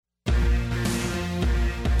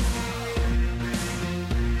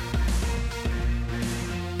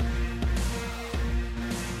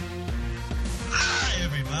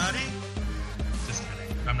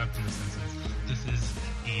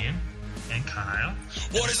Kyle.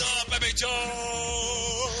 What is up, MHR?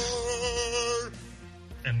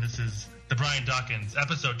 And this is the Brian Dawkins,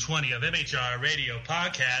 episode 20 of MHR Radio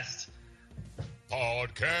Podcast.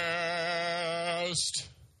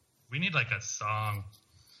 We need like a song.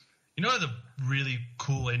 You know the really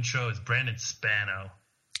cool intro is Brandon Spano.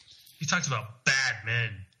 He talks about bad men.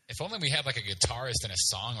 If only we had like a guitarist and a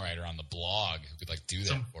songwriter on the blog who could like do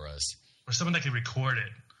that for us. Or someone that could record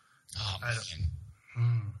it. Oh, man.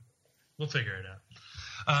 We'll figure it out.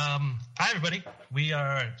 Hi, everybody.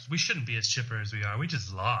 We shouldn't be as chipper as we are. We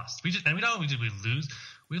just lost. And we not only did we lose,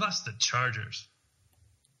 we lost the Chargers.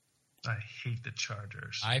 I hate the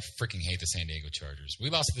Chargers. I freaking hate the San Diego Chargers.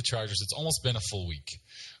 We lost to the Chargers. It's almost been a full week.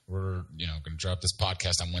 We're, going to drop this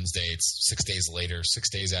podcast on Wednesday. It's 6 days later, 6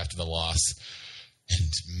 days after the loss.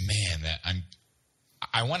 And man,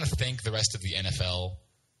 I want to thank the rest of the NFL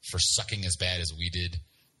for sucking as bad as we did,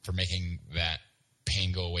 for making that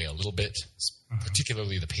pain go away a little bit,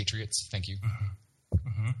 particularly the Patriots. Thank you.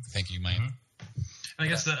 Thank you, man. And I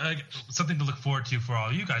guess something to look forward to for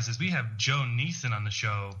all you guys is we have Joan Neeson on the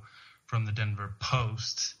show from the Denver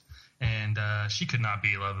Post, and she could not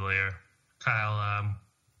be lovelier. Kyle,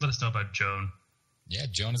 let us know about Joan. Yeah,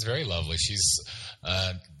 Joan is very lovely. She's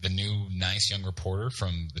the new nice young reporter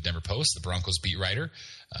from the Denver Post, the Broncos beat writer.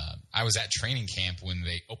 I was at training camp when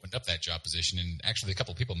they opened up that job position, and actually a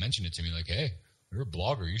couple of people mentioned it to me like, hey, you're a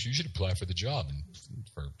blogger. You should apply for the job. And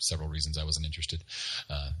for several reasons, I wasn't interested.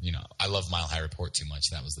 I love Mile High Report too much.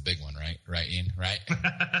 That was the big one, right? Right, Ian? Right?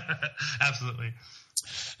 Absolutely.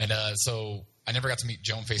 And so I never got to meet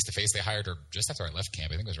Joan face-to-face. They hired her just after I left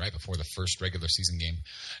camp. I think it was right before the first regular season game.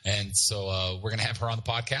 And so we're going to have her on the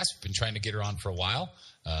podcast. We've been trying to get her on for a while.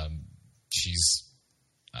 She's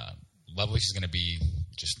lovely. She's going to be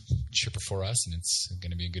just chipper for us, and it's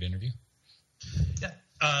going to be a good interview. Yeah.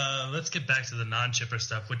 Let's get back to the non-chipper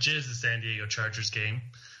stuff, which is the San Diego Chargers game.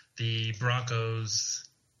 The Broncos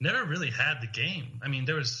never really had the game. I mean,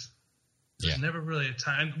 there was never really a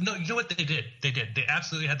time. No, you know what they did? They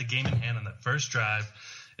absolutely had the game in hand on that first drive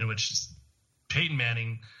in which Peyton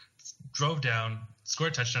Manning drove down,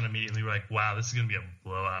 scored a touchdown immediately. We're like, wow, this is going to be a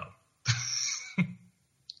blowout.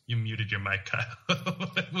 You muted your mic, Kyle.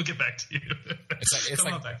 We'll get back to you.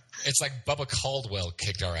 It's like Bubba Caldwell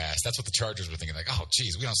kicked our ass. That's what the Chargers were thinking. Like, oh,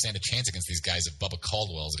 geez, we don't stand a chance against these guys if Bubba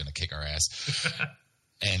Caldwell is going to kick our ass.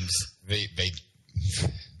 And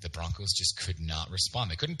the Broncos just could not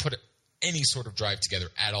respond. They couldn't put any sort of drive together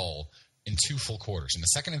at all in two full quarters. In the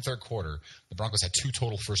second and third quarter, the Broncos had 2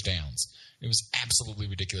 total first downs. It was absolutely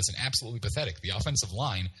ridiculous and absolutely pathetic. The offensive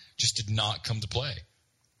line just did not come to play.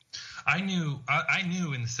 I knew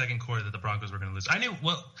in the second quarter that the Broncos were going to lose. I knew,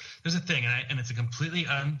 well, there's a thing, and it's a completely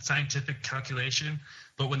unscientific calculation,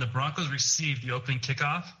 but when the Broncos receive the opening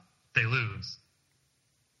kickoff, they lose.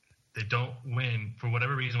 They don't win for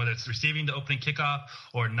whatever reason, whether it's receiving the opening kickoff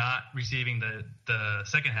or not receiving the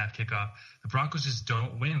second half kickoff. The Broncos just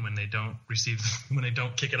don't win when they don't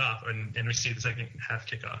kick it off and receive the second half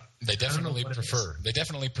kickoff. They definitely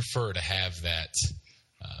prefer to have that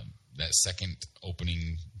second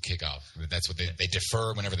opening kickoff. That's what they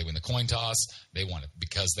defer whenever they win the coin toss. They want it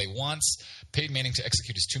because they want Peyton Manning to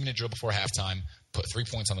execute his 2-minute drill before halftime, put 3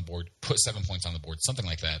 points on the board, put 7 points on the board, something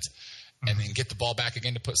like that, and then get the ball back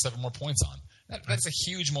again to put 7 more points on. That's a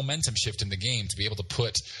huge momentum shift in the game to be able to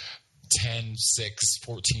put 10, 6,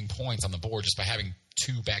 14 points on the board just by having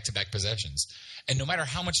 2 back-to-back possessions. And no matter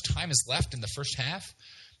how much time is left in the first half,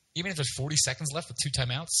 even if there's 40 seconds left with 2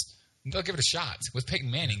 timeouts, they'll give it a shot. With Peyton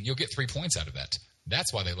Manning, you'll get 3 points out of that.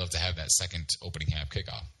 That's why they love to have that second opening half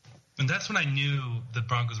kickoff. And that's when I knew the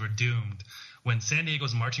Broncos were doomed. When San Diego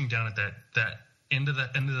was marching down at that end of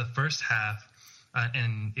the first half,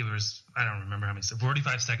 and it was, I don't remember how many,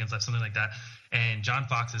 45 seconds left, something like that, and John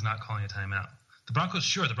Fox is not calling a timeout. The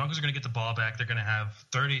Broncos are going to get the ball back. They're going to have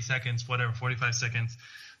 30 seconds, 45 seconds,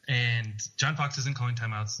 and John Fox isn't calling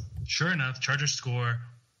timeouts. Sure enough, Chargers score.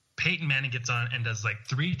 Peyton Manning gets on and does like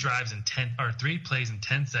 3 plays in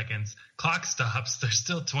 10 seconds. Clock stops. There's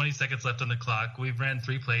still 20 seconds left on the clock. We've ran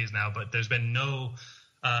 3 plays now, but there's been no.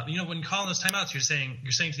 When you're calling those timeouts, you're saying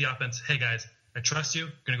to the offense, "Hey guys, I trust you.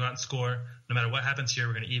 We're going to go out and score. No matter what happens here,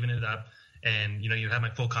 we're going to even it up." And you have my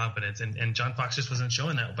full confidence. And John Fox just wasn't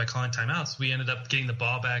showing that by calling timeouts. We ended up getting the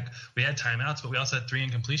ball back. We had timeouts, but we also had 3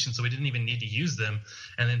 incompletions, so we didn't even need to use them.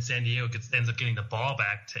 And then San Diego ends up getting the ball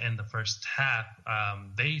back to end the first half.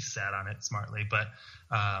 They sat on it smartly, but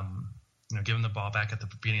giving the ball back at the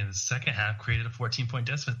beginning of the second half created a 14-point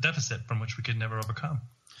deficit from which we could never overcome.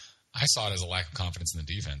 I saw it as a lack of confidence in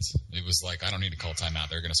the defense. It was like, I don't need to call timeout.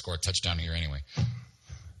 They're going to score a touchdown here anyway.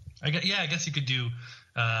 I guess you could do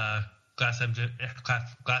glass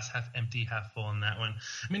half empty, half full in that one.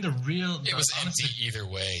 I mean, it was honestly, empty either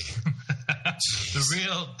way.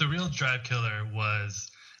 the real drive killer was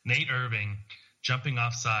Nate Irving jumping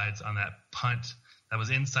off sides on that punt that was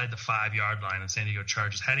inside the 5-yard line of San Diego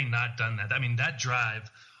Chargers. Had he not done that, I mean, that drive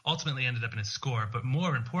ultimately ended up in a score, but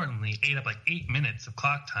more importantly, ate up like 8 minutes of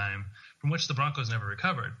clock time from which the Broncos never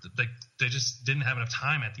recovered. Like, they just didn't have enough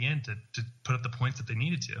time at the end to put up the points that they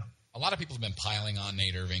needed to. A lot of people have been piling on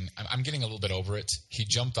Nate Irving. I'm getting a little bit over it. He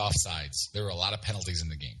jumped off sides. There were a lot of penalties in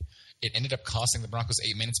the game. It ended up costing the Broncos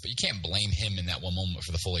 8 minutes, but you can't blame him in that one moment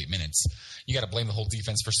for the full 8 minutes. You got to blame the whole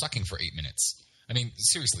defense for sucking for 8 minutes. I mean,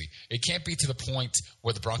 seriously, it can't be to the point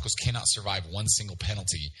where the Broncos cannot survive one single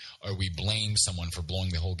penalty, or we blame someone for blowing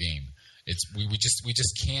the whole game. We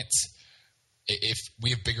just can't. If we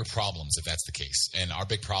have bigger problems, if that's the case, and our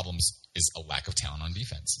big problems is a lack of talent on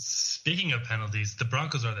defense. Speaking of penalties, the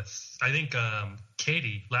Broncos are I think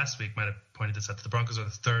Katie last week might have pointed this out. That the Broncos are the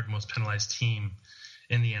third most penalized team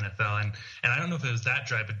in the NFL, and I don't know if it was that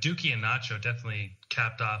drive, but Dookie and Nacho definitely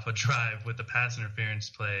capped off a drive with the pass interference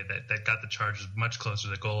play that got the Chargers much closer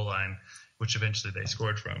to the goal line, which eventually they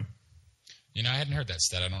scored from. You know, I hadn't heard that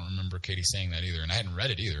stat. I don't remember Katie saying that either, and I hadn't read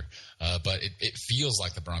it either. But it feels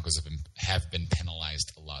like the Broncos have been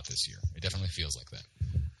penalized a lot this year. It definitely feels like that.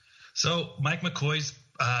 So Mike McCoy's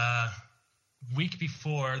week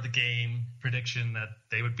before the game prediction that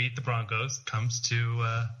they would beat the Broncos comes to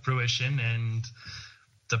fruition, and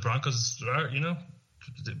the Broncos are,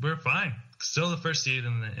 we're fine. Still the first seed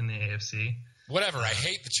in the AFC. Whatever. I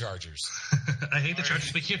hate the Chargers. I hate the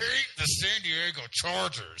Chargers. But hate the San Diego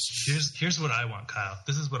Chargers. Here's what I want, Kyle.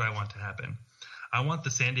 This is what I want to happen. I want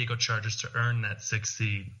the San Diego Chargers to earn that 6th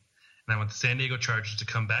seed. And I want the San Diego Chargers to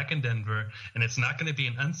come back in Denver, and it's not going to be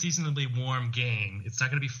an unseasonably warm game. It's not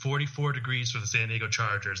going to be 44 degrees for the San Diego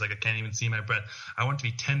Chargers. Like, I can't even see my breath. I want it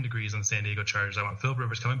to be 10 degrees on the San Diego Chargers. I want Phil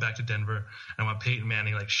Rivers coming back to Denver. I want Peyton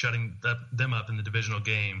Manning, shutting them up in the divisional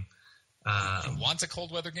game. You want a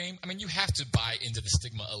cold weather game? I mean, you have to buy into the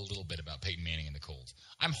stigma a little bit about Peyton Manning in the cold.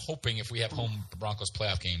 I'm hoping if we have home Broncos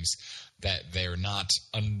playoff games that they're not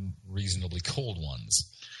unreasonably cold ones.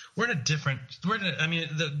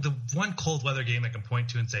 The one cold weather game I can point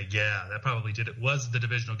to and say, yeah, that probably did it was the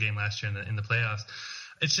divisional game last year in the playoffs.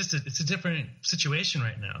 It's just it's a different situation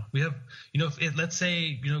right now. We have, let's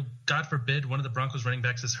say, God forbid, one of the Broncos running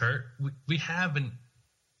backs is hurt. We have an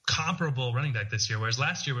comparable running back this year, whereas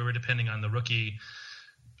last year we were depending on the rookie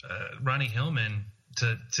Ronnie Hillman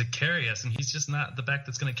to carry us, and he's just not the back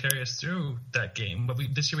that's going to carry us through that game. But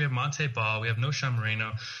this year we have Monte Ball, we have Noshawn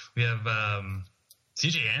Moreno, we have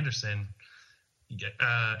C.J. Anderson,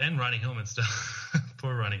 and Ronnie Hillman still.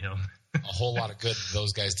 Poor Ronnie Hillman. A whole lot of good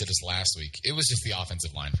those guys did us last week. It was just the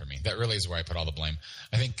offensive line for me. That really is where I put all the blame.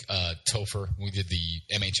 I think Topher, we did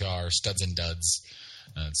the MHR Studs and Duds.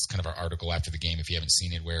 It's kind of our article after the game, if you haven't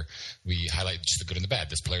seen it, where we highlight just the good and the bad.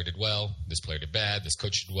 This player did well. This player did bad. This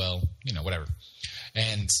coach did well. Whatever.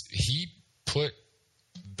 And he put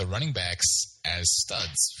the running backs as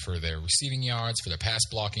studs for their receiving yards, for their pass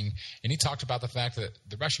blocking. And he talked about the fact that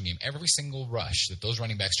the rushing game, every single rush that those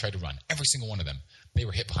running backs tried to run, every single one of them, they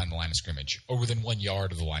were hit behind the line of scrimmage or within 1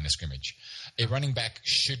 yard of the line of scrimmage. A running back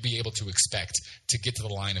should be able to expect to get to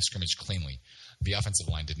the line of scrimmage cleanly. The offensive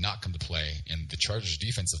line did not come to play, and the Chargers'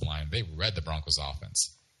 defensive line, they read the Broncos'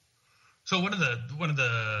 offense. So one of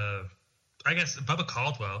the I guess Bubba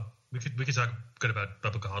Caldwell, we could talk good about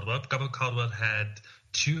Bubba Caldwell. Bubba Caldwell had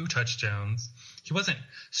 2 touchdowns. He wasn't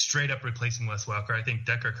straight up replacing Wes Welker. I think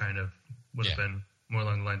Decker kind of would have been more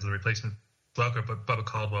along the lines of the replacement Welker, but Bubba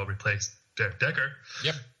Caldwell replaced Derek Decker.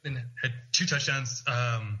 Yep. And had 2 touchdowns.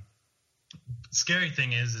 Scary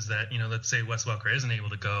thing is that, let's say Wes Welker isn't able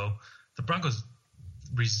to go. The Broncos'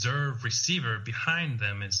 reserve receiver behind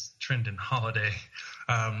them is Trendon Holiday.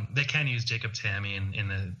 They can use Jacob Tamme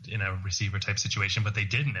in a receiver type situation, but they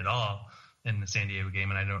didn't at all in the San Diego game,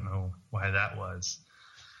 and I don't know why that was.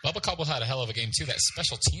 Bubba Caldwell had a hell of a game too. That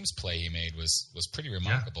special teams play he made was pretty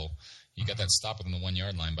remarkable. Yeah. He got that stop within the 1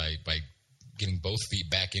 yard line by getting both feet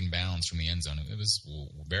back in bounds from the end zone. It was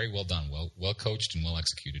very well done, well coached and well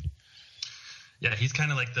executed. Yeah, he's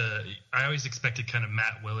kind of like I always expected kind of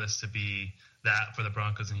Matt Willis to be that for the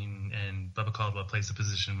Broncos, and Bubba Caldwell plays the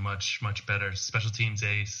position much, much better. Special teams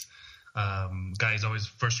ace, guy's always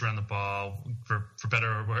first around the ball for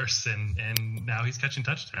better or worse, and now he's catching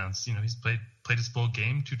touchdowns. He's played his full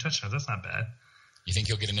game, 2 touchdowns. That's not bad. You think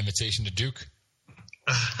he'll get an invitation to Duke?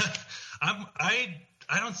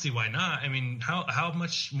 I don't see why not. I mean, how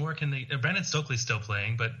much more can they? Brandon Stokely's still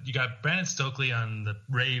playing, but you got Brandon Stokely on the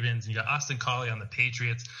Ravens, and you got Austin Collie on the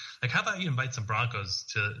Patriots. Like, how about you invite some Broncos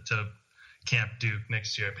to Camp Duke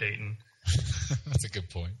next year, Peyton. That's a good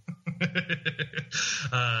point.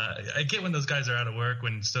 I get when those guys are out of work,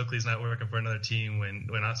 when Stokely's not working for another team,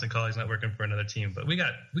 when Austin Colley's not working for another team. But we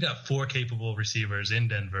got 4 capable receivers in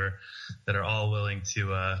Denver that are all willing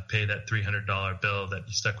to pay that $300 bill that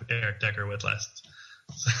you stuck with Eric Decker with last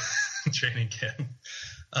training camp.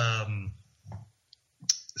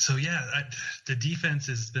 So yeah, the defense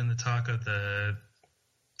has been the talk of the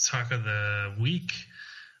week.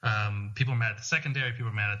 People are mad at the secondary. People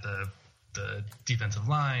are mad at the defensive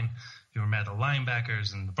line. People are mad at the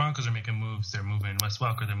linebackers, and the Broncos are making moves. They're moving Wes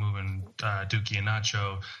Welker. They're moving Dookie and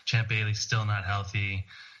Nacho. Champ Bailey's still not healthy.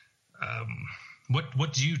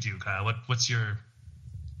 What do you do, Kyle? What's here?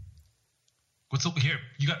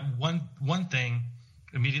 You got one thing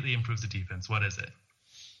immediately improves the defense. What is it?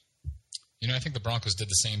 I think the Broncos did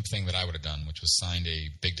the same thing that I would have done, which was signed a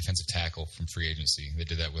big defensive tackle from free agency. They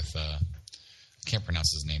did that with I can't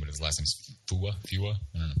pronounce his name, but his last name's Fua.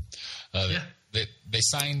 I don't know. Yeah. They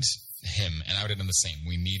signed him, and I would have done the same.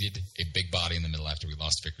 We needed a big body in the middle after we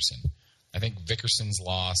lost Vickerson. I think Vickerson's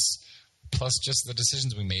loss, plus just the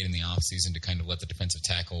decisions we made in the offseason to kind of let the defensive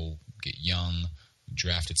tackle get young, we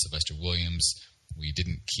drafted Sylvester Williams, we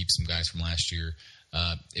didn't keep some guys from last year,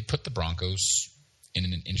 it put the Broncos in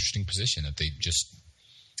an interesting position that they just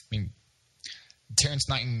 – Terrence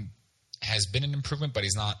Knighton has been an improvement, but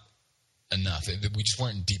he's not enough. We just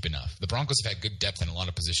weren't deep enough. The Broncos have had good depth in a lot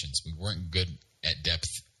of positions. We weren't good at depth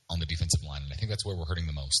on the defensive line, and I think that's where we're hurting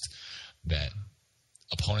the most, that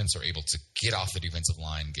opponents are able to get off the defensive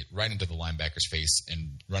line, get right into the linebacker's face,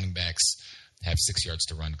 and running backs have 6 yards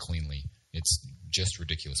to run cleanly. It's just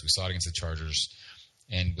ridiculous. We saw it against the Chargers,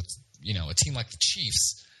 and with a team like the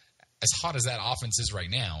Chiefs, as hot as that offense is right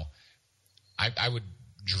now, I would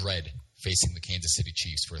dread facing the Kansas City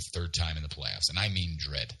Chiefs for a third time in the playoffs, and I mean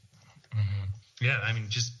dread. Mm-hmm. Yeah,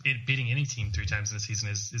 just beating any team 3 times in a season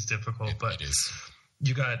is difficult. But it is.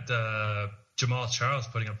 You got Jamal Charles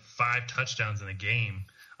putting up 5 touchdowns in a game,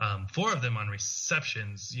 4 of them on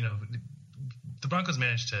receptions. The Broncos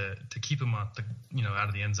managed to keep him off out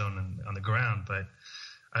of the end zone and on the ground, but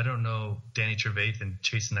I don't know Danny Trevathan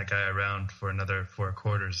chasing that guy around for another 4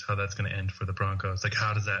 quarters, how that's going to end for the Broncos. Like,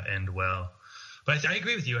 how does that end well? But I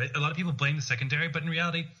agree with you. A lot of people blame the secondary, but in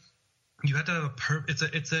reality, you have to have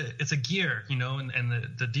it's a gear, and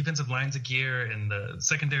the defensive line's a gear, and the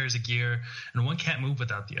secondary is a gear, and one can't move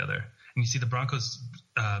without the other. And you see the Broncos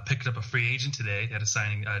picked up a free agent today. They had a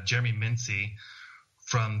signing, Jeremy Mincy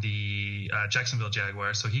from the Jacksonville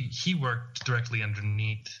Jaguars. So he worked directly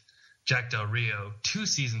underneath Jack Del Rio. 2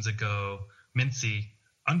 seasons ago, Mincy,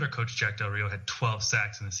 under Coach Jack Del Rio, had 12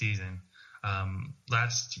 sacks in the season.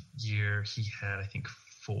 Last year, he had, I think,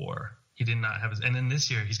 4. He did not have and then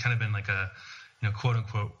this year, he's kind of been like a, quote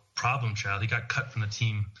unquote problem child. He got cut from the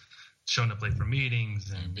team, showing up late for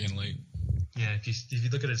meetings and being late. Yeah, if you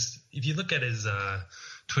look at his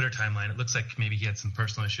Twitter timeline, it looks like maybe he had some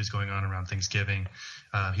personal issues going on around Thanksgiving.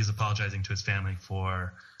 He's apologizing to his family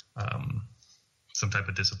for some type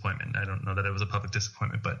of disappointment. I don't know that it was a public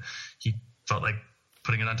disappointment, but he felt like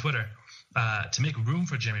putting it on Twitter. To make room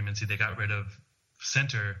for Jeremy Mincy, they got rid of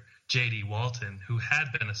center J.D. Walton, who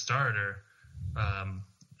had been a starter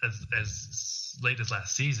as late as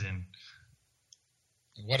last season.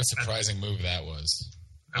 What a surprising move that was.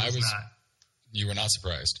 I was not. You were not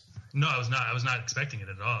surprised? No, I was not. I was not expecting it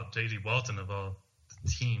at all. J.D. Walton of all the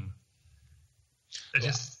team.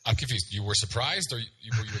 I'm confused. You were surprised, or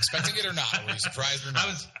were you expecting it or not? Were you surprised or not?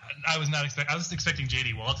 I was not expecting. I was expecting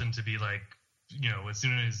J.D. Walton to be like, as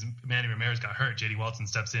soon as Manny Ramirez got hurt, J.D. Walton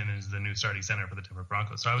steps in and is the new starting center for the Denver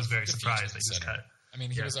Broncos. So I was very surprised that he was cut.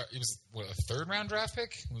 He was a 3rd-round draft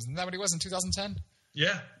pick? Wasn't that what he was in 2010?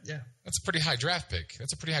 Yeah. That's a pretty high draft pick.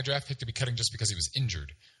 That's a pretty high draft pick to be cutting just because he was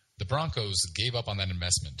injured. The Broncos gave up on that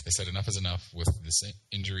investment. They said enough is enough with this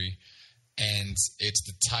injury. And it's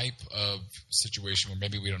the type of situation where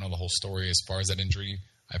maybe we don't know the whole story as far as that injury.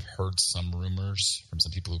 I've heard some rumors from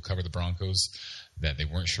some people who cover the Broncos that they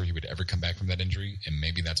weren't sure he would ever come back from that injury, and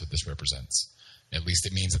maybe that's what this represents. At least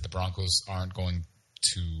it means that the Broncos aren't going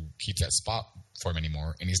to keep that spot for him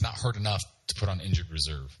anymore, and he's not hurt enough to put on injured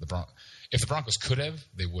reserve. If the Broncos could have,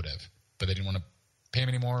 they would have, but they didn't want to pay him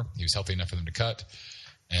anymore. He was healthy enough for them to cut,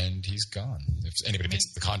 and he's gone. If anybody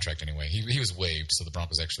picks the contract anyway, he was waived, so the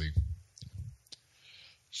Broncos actually.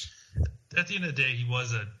 At the end of the day, he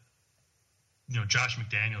was a Josh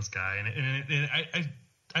McDaniels guy, and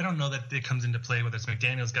I don't know that it comes into play whether it's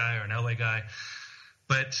McDaniels guy or an LA guy,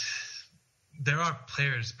 but there are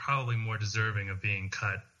players probably more deserving of being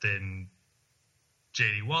cut than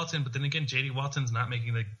J.D. Walton. But then again, J.D. Walton's not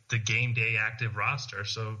making the game day active roster,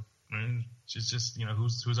 so And she's just,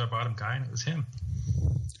 who's our bottom guy, and it was him.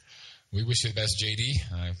 We wish you the best,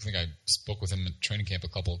 JD. I think I spoke with him at training camp a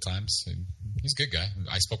couple of times. He's a good guy.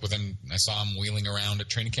 I spoke with him. I saw him wheeling around at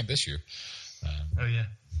training camp this year. Oh, yeah.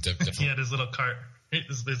 He had his little cart.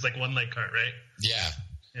 It's like one leg cart, right? Yeah.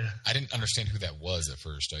 I didn't understand who that was at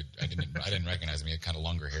first. I didn't recognize him. He had kind of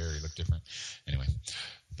longer hair. He looked different. Anyway,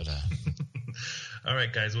 but all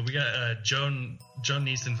right, guys. Well, we got Joan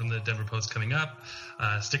Neeson from the Denver Post coming up.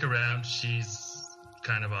 Stick around. She's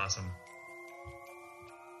kind of awesome.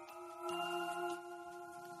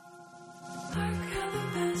 Hark how the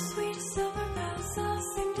bells, sweet silver bells, all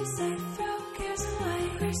seem to say, throw cares away.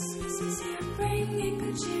 Christmas is here, bringing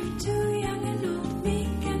good cheer to young and old,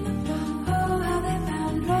 meek and the bold. Oh, how they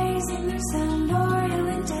found, raising their sound, o'er hill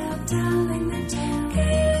and dale, telling their tale.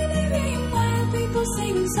 Gaily they ring, while people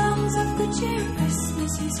sing songs of good cheer.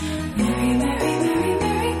 Christmas is here. Merry, merry, merry,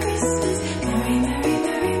 merry Christmas. Merry, merry,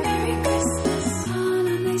 merry, merry Christmas. On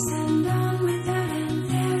and they send on without end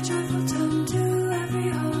their joyful tone to every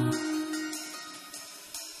home.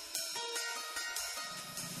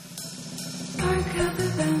 Hark how the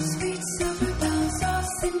bells, sweet silver bells, all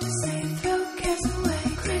seem to say, throw cares away.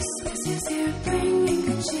 Christmas is here, bringing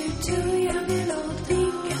good cheer to young and old,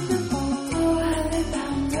 meek and the bold. Oh, how they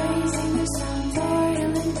bound, raising their sound, o'er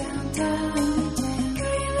hill and down, telling the tale.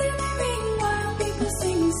 Gaily they ring, while people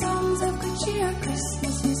sing songs of good cheer.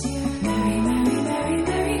 Christmas is here. Merry, merry, merry,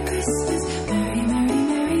 merry Christmas. Merry, merry,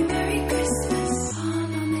 merry, merry Christmas.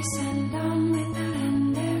 On they send on without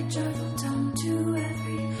end their joyful tone to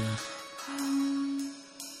every home.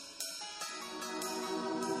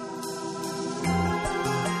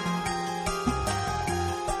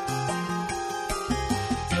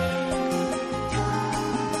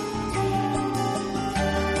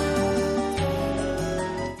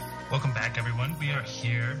 Welcome back, everyone. We are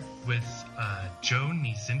here with Joan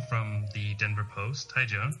Neeson from the Denver Post. Hi,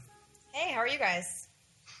 Joan. Hey, how are you guys?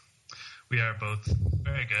 We are both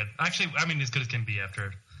very good. Actually, as good as can be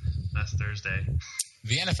after last Thursday.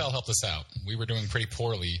 the NFL helped us out. We were doing pretty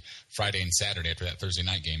poorly Friday and Saturday after that Thursday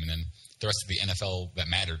night game, and then the rest of the NFL that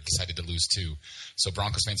mattered decided to lose too. So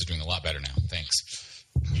Broncos fans are doing a lot better now. Thanks.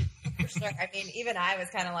 For sure. I mean, even I was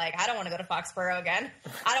kind of like, I don't want to go to Foxborough again.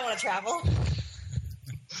 I don't want to travel.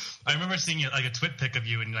 I remember seeing like a twit pic of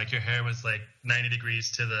you, and like your hair was like 90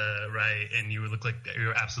 degrees to the right, and you would look like you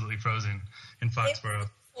were absolutely frozen in Foxborough. It's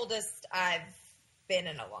the coldest I've been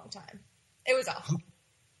in a long time. It was awful.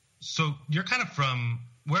 So you're kind of from,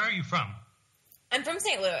 where are you from? I'm from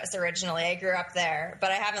St. Louis originally. I grew up there,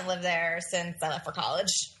 but I haven't lived there since I left for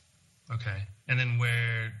college. Okay. And then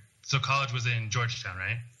so college was in Georgetown,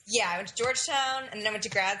 right? Yeah, I went to Georgetown, and then I went to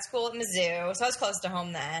grad school at Mizzou, so I was close to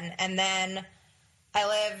home then. And then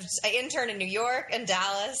I interned in New York and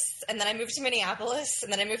Dallas, and then I moved to Minneapolis,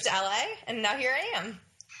 and then I moved to LA, and now here I am.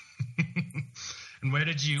 And where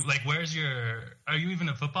did you, are you even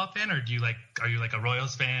a football fan, or are you like a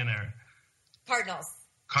Royals fan, or? Cardinals.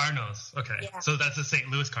 Cardinals, okay. Yeah. So that's the St.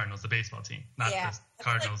 Louis Cardinals, the baseball team, not the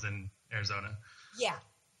Cardinals in Arizona. Yeah.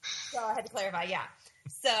 So I had to clarify, yeah.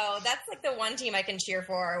 So that's like the one team I can cheer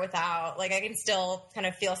for without, I can still kind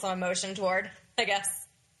of feel some emotion toward, I guess.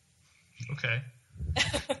 Okay.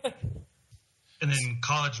 And then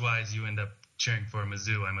college-wise, you end up cheering for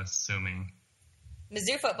Mizzou, I'm assuming.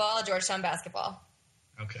 Mizzou football, Georgetown basketball.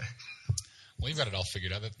 Okay. Well, you've got it all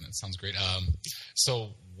figured out. That sounds great.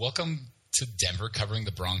 So welcome to Denver, covering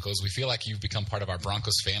the Broncos. We feel like you've become part of our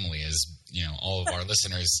Broncos family, as all of our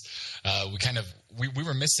listeners. We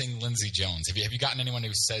were missing Lindsey Jones. Have you gotten anyone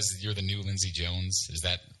who says you're the new Lindsey Jones? Is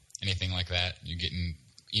that anything like that? You getting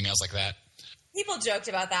emails like that? People joked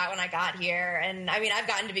about that when I got here, and I mean, I've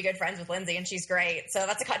gotten to be good friends with Lindsay, and she's great. So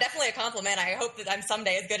that's definitely a compliment. I hope that I'm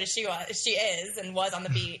someday as good as she is and was on the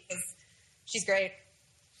beat, because she's great.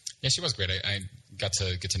 Yeah, she was great. I got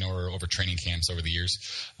to get to know her over training camps over the years.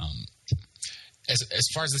 As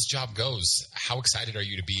far as this job goes, how excited are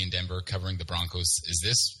you to be in Denver covering the Broncos? Is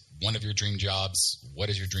this one of your dream jobs? What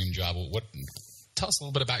is your dream job? Tell us a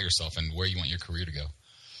little bit about yourself and where you want your career to go.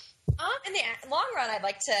 In the long run, I'd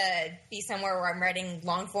like to be somewhere where I'm writing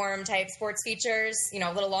long-form type sports features,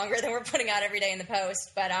 a little longer than we're putting out every day in the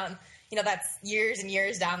Post. But, that's years and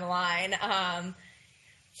years down the line.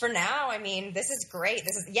 For now, I mean, this is great.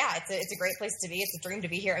 It's a great place to be. It's a dream to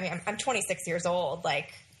be here. I mean, I'm 26 years old.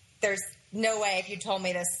 There's no way if you told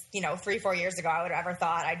me this, 3-4 years ago, I would have ever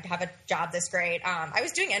thought I'd have a job this great. I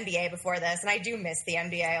was doing NBA before this, and I do miss the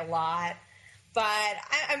NBA a lot. But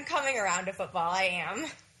I'm coming around to football. I am.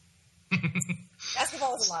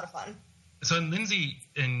 Basketball is a lot of fun. So, Lindsay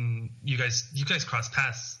and you guys cross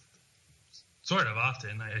paths sort of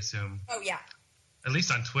often, I assume. Oh, yeah. At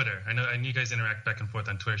least on Twitter. I know you guys interact back and forth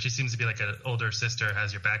on Twitter. She seems to be like an older sister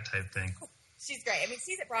has your back type thing. She's great. I mean,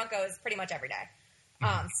 she's at Broncos pretty much every day,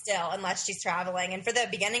 still, unless she's traveling. And for the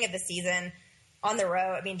beginning of the season on the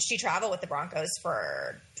road, I mean, she traveled with the Broncos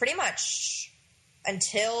for pretty much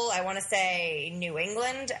until, I want to say, New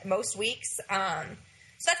England most weeks. So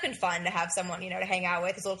that's been fun to have someone, to hang out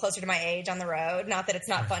with. It's a little closer to my age on the road. Not that it's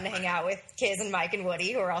not fun to hang out with Kiz and Mike and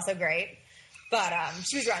Woody, who are also great. But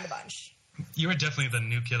she was around a bunch. You were definitely the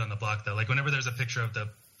new kid on the block, though. Like, whenever there's a picture of the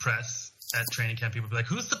press at training camp, people be like,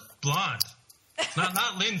 who's the blonde?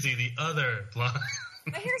 Not Lindsay, the other blonde.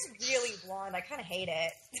 My hair's really blonde. I kind of hate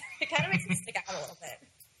it. It kind of makes me stick out a little bit.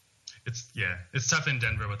 It's tough in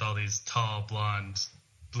Denver with all these tall, blonde,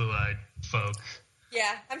 blue-eyed folk.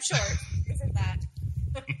 Yeah, I'm sure. Isn't that?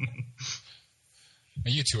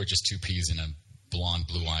 You two are just two peas in a blonde,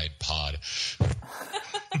 blue-eyed pod.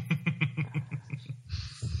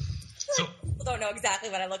 So, people don't know exactly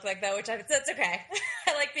what I look like, though, that's okay.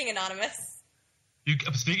 I like being anonymous.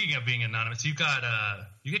 Speaking of being anonymous, you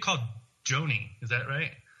get called Joni. Is that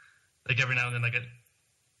right? Like every now and then, like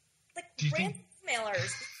random emailers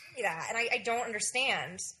tell me that, and I don't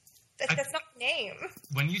understand. That's not the name.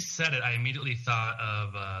 When you said it, I immediately thought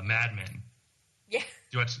of Mad Men. Yeah.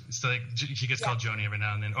 You watch? So like, she gets called Joni every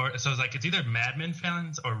now and then, or so it's like it's either Mad Men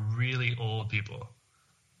fans or really old people.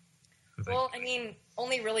 Well, I mean,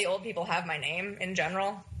 only really old people have my name in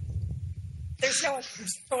general. There's no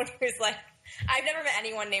one who's like, I've never met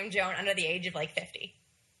anyone named Joan under the age of like 50.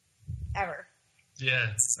 Ever.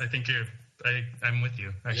 Yeah, I think I'm with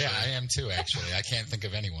you. Actually. Yeah, I am too, actually. I can't think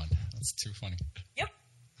of anyone. That's too funny. Yep.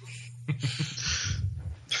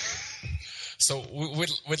 So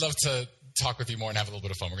we'd love to talk with you more and have a little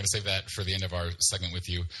bit of fun. We're going to save that for the end of our segment with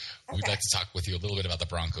you. Okay. We'd like to talk with you a little bit about the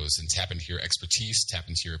Broncos and tap into your expertise, tap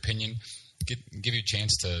into your opinion, give you a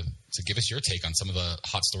chance to give us your take on some of the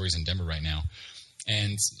hot stories in Denver right now.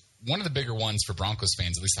 And one of the bigger ones for Broncos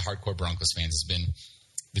fans, at least the hardcore Broncos fans, has been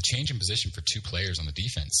the change in position for two players on the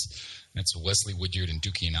defense. That's Wesley Woodyard and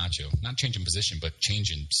Duke Iheanacho. Not change in position, but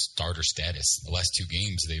change in starter status. The last two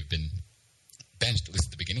games, they've been benched, at least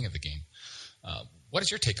at the beginning of the game. What is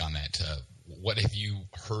your take on that? What have you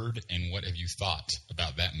heard and what have you thought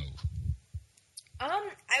about that move? I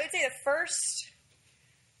would say the first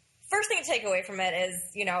thing to take away from it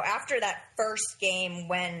is, after that first game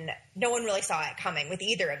when no one really saw it coming with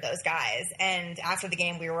either of those guys. And after the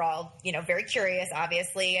game, we were all, very curious,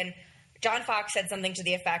 obviously. And John Fox said something to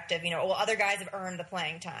the effect of, other guys have earned the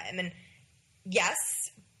playing time. And yes,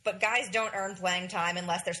 but guys don't earn playing time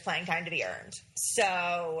unless there's playing time to be earned.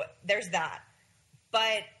 So there's that.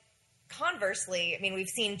 But conversely, I mean, we've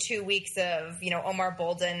seen 2 weeks of, Omar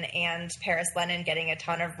Bolden and Paris Lennon getting a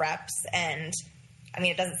ton of reps. And, I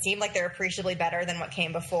mean, it doesn't seem like they're appreciably better than what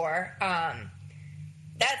came before.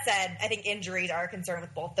 That said, I think injuries are a concern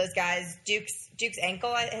with both those guys. Duke's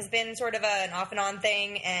ankle has been sort of an off and on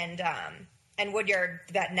thing. And Woodyard,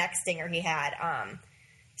 that neck stinger he had,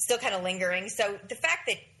 still kind of lingering. So the fact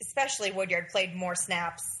that especially Woodyard played more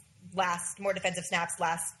defensive snaps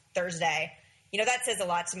last Thursday, that says a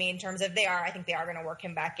lot to me in terms of I think they are going to work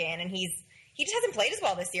him back in. And he just hasn't played as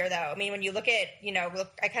well this year, though. I mean, when you look at,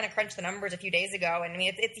 I kind of crunched the numbers a few days ago, and I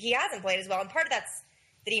mean, he hasn't played as well. And part of that's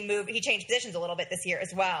that he changed positions a little bit this year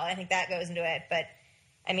as well. I think that goes into it. But,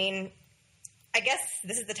 I mean, I guess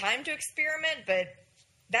this is the time to experiment, but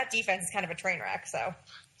that defense is kind of a train wreck, so.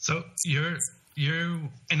 So you're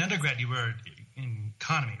in undergrad, you were in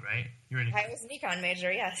economy, right? I was an econ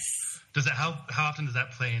major, yes. Does that how often does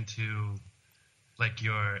that play into like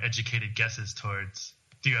your educated guesses towards?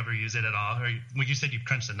 Do you ever use it at all? Or when you said you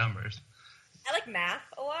crunched the numbers? I like math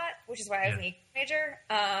a lot, which is why I was an econ major.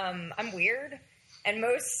 I'm weird, and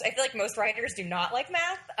I feel like most writers do not like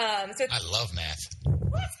math. I love math.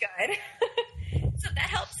 Well, that's good. So that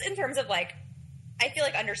helps in terms of like, I feel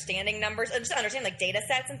like understanding numbers and just understanding like data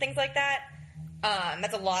sets and things like that.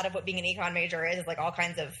 That's a lot of what being an econ major is like all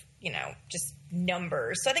kinds of, just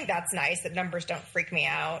numbers. So I think that's nice that numbers don't freak me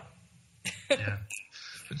out. Yeah.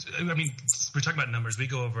 I mean, we're talking about numbers. We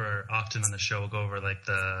go over often on the show, we'll go over like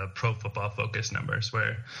the Pro Football Focus numbers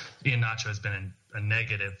where Iheanacho has been a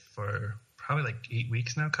negative for probably like 8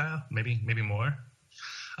 weeks now, Kyle, maybe more.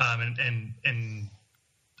 And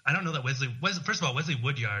I don't know that first of all, Wesley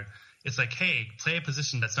Woodyard, it's like, hey, play a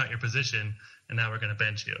position that's not your position, and now we're going to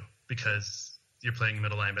bench you because you're playing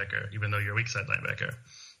middle linebacker, even though you're a weak side linebacker.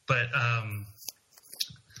 But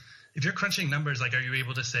if you're crunching numbers, like, are you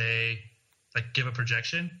able to say, like, give a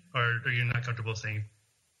projection, or are you not comfortable saying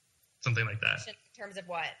something like that? In terms of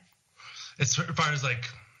what? As far as, like,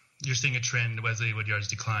 you're seeing a trend, Wesley Woodyard's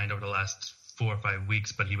declined over the last 4 or 5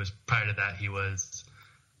 weeks, but prior to that, he was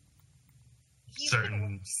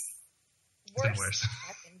certain. Worse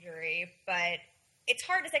back injury, but it's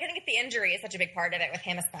hard to say. I think the injury is such a big part of it with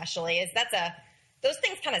him, especially. Those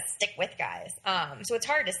things kind of stick with guys. So it's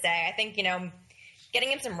hard to say. I think getting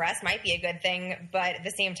him some rest might be a good thing, but at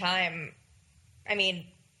the same time, I mean,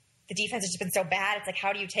 the defense has just been so bad. It's like,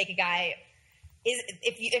 how do you take a guy?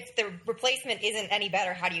 If the replacement isn't any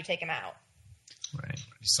better, how do you him out? Right.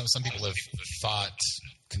 Some people have thought,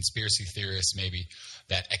 conspiracy theorists maybe,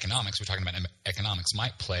 that economics, we're talking about economics,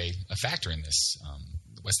 might play a factor in this.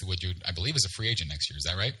 Wesley Woodyard, I believe, is a free agent next year. Is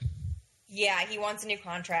that right? Yeah, he wants a new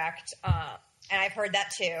contract, and I've heard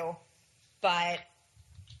that too. But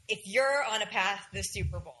if you're on a path to the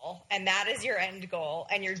Super Bowl and that is your end goal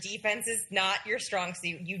and your defense is not your strong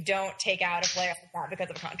suit, you don't take out a player like that because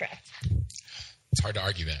of a contract. It's hard to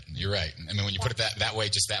argue that. You're right. I mean, when you put it that way,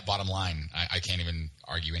 just that bottom line, I can't even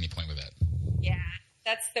argue any point with that. Yeah,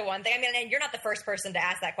 that's the one thing. I mean, and you're not the first person to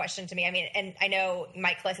ask that question to me. I mean, and I know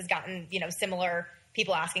Mike Klis has gotten, similar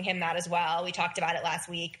people asking him that as well. We talked about it last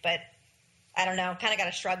week, but I don't know. Kind of got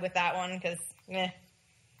to shrug with that one because, I mean,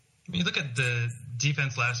 you look at the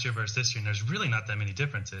defense last year versus this year, and there's really not that many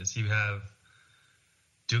differences. You have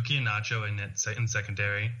Dookie and Nacho in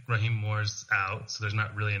secondary. Raheem Moore's out, so there's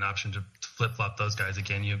not really an option to flip-flop those guys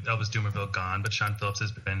again. You have Elvis Dumervil gone, but Sean Phillips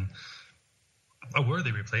has been a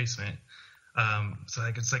worthy replacement. And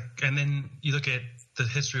then you look at the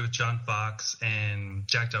history with John Fox and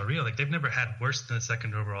Jack Del Rio. Like, they've never had worse than the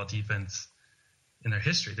second overall defense in their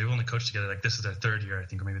history. They've only coached together, like, this is their third year, I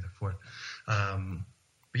think, or maybe their fourth.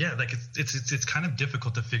 But yeah, like, it's kind of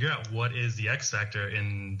difficult to figure out what is the X factor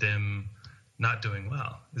in them not doing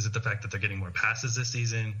well. Is it the fact that they're getting more passes this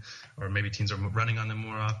season, or maybe teams are running on them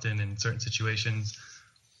more often in certain situations?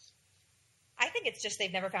 I think it's just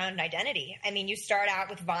they've never found an identity. I mean, you start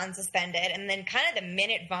out with Vaughn suspended, and then kind of the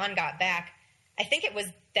minute Vaughn got back, I think it was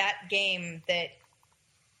that game that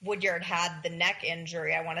Woodyard had the neck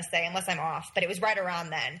injury, I want to say, unless I'm off, but it was right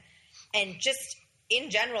around then. And just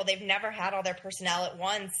in general, they've never had all their personnel at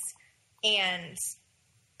once, and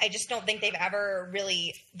I just don't think they've ever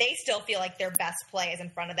really – they still feel like their best play is in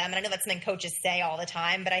front of them. And I know that's something coaches say all the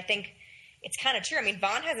time, but I think it's kind of true. I mean,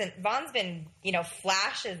 Vaughn's been,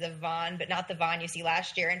 flashes of Vaughn, but not the Vaughn you see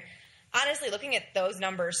last year. And honestly, looking at those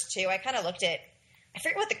numbers too, I kind of looked at – I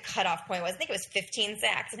forget what the cutoff point was. I think it was 15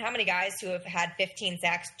 sacks. And how many guys who have had 15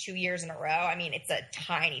 sacks 2 years in a row? I mean, it's a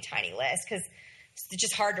tiny, tiny list because it's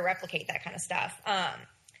just hard to replicate that kind of stuff.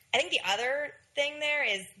 I think the other thing there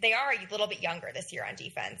is they are a little bit younger this year on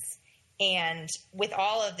defense. And with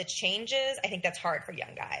all of the changes, I think that's hard for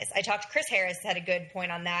young guys. I talked to Chris Harris, had a good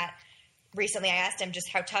point on that recently. I asked him just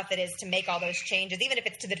how tough it is to make all those changes, even if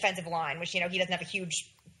it's to the defensive line, which, he doesn't have a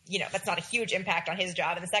huge, that's not a huge impact on his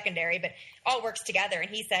job in the secondary, but all works together. And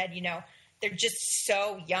he said, they're just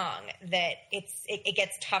so young that it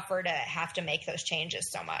gets tougher to have to make those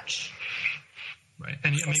changes so much. Right.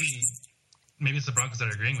 And maybe it's the Broncos that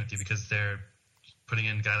are agreeing with you because they're putting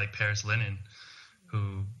in a guy like Paris Lennon,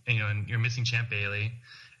 who, and you're missing Champ Bailey.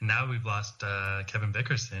 And now we've lost Kevin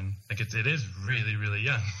Bickerson. Like, it is really, really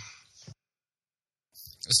young.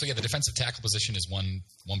 So, yeah, the defensive tackle position is one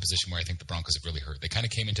position where I think the Broncos have really hurt. They kind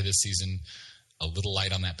of came into this season a little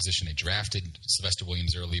light on that position. They drafted Sylvester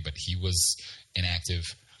Williams early, but he was inactive.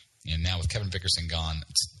 And now with Kevin Bickerson gone,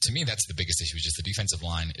 to me, that's the biggest issue. Is just the defensive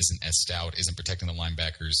line isn't as stout, isn't protecting the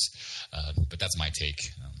linebackers. But that's my take.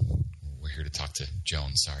 We're here to talk to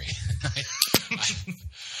Jones. Sorry.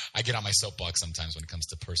 I get on my soapbox sometimes when it comes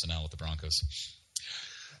to personnel with the Broncos.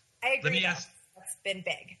 I agree. That's been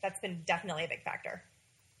big. That's been definitely a big factor.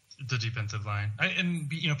 The defensive line.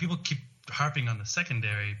 People keep harping on the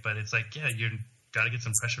secondary, but it's like, yeah, you got to get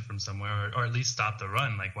some pressure from somewhere or at least stop the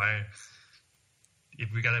run. Like, why – if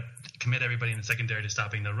we got to commit everybody in the secondary to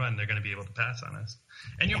stopping the run, they're going to be able to pass on us.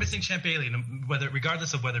 And you're missing Champ Bailey,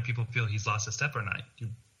 regardless of whether people feel he's lost a step or not.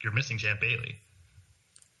 You're missing Champ Bailey.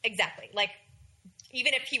 Exactly. Like,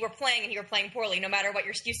 even if he were playing and he were playing poorly, no matter what,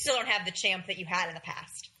 you still don't have the Champ that you had in the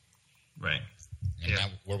past. Right. And now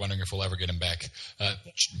we're wondering if we'll ever get him back.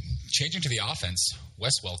 Changing to the offense,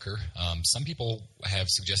 Wes Welker. Some people have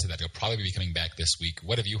suggested that he'll probably be coming back this week.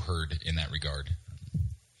 What have you heard in that regard?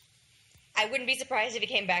 I wouldn't be surprised if he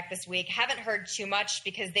came back this week. Haven't heard too much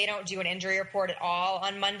because they don't do an injury report at all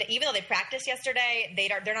on Monday. Even though they practiced yesterday,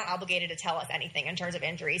 they're not obligated to tell us anything in terms of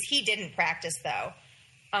injuries. He didn't practice, though.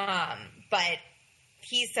 But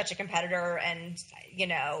he's such a competitor, and,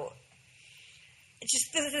 it's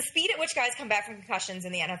just the speed at which guys come back from concussions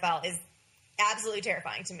in the NFL is absolutely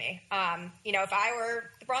terrifying to me. If I were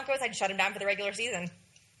the Broncos, I'd shut him down for the regular season.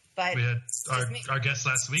 But we had our guest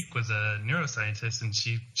last week was a neuroscientist, and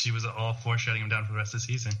she was all for shutting him down for the rest of the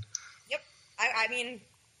season. Yep. I mean,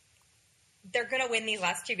 they're going to win these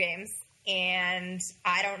last 2 games, and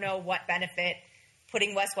I don't know what benefit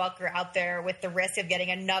putting Wes Welker out there with the risk of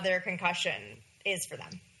getting another concussion is for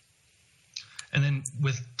them. And then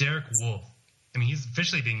with Derek Wolfe, I mean, he's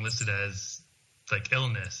officially being listed as like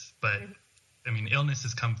illness, but I mean, illness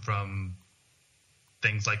has come from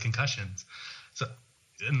things like concussions. So,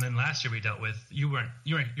 and then last year we dealt with you weren't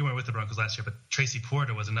with the Broncos last year, but Tracy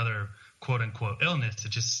Porter was another quote unquote illness that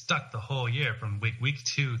just stuck the whole year from week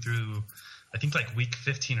 2 through I think like week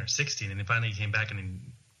 15 or 16, and then finally he came back and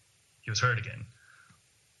he was hurt again.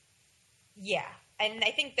 Yeah. And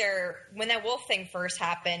I think when that Wolf thing first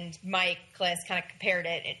happened, Mike Klis kind of compared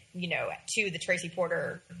it, to the Tracy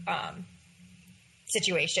Porter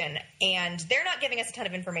situation. And they're not giving us a ton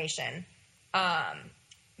of information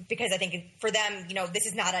because I think for them, this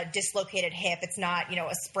is not a dislocated hip. It's not,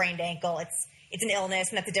 a sprained ankle. It's an illness,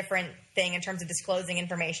 and that's a different thing in terms of disclosing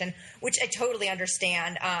information, which I totally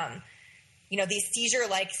understand. These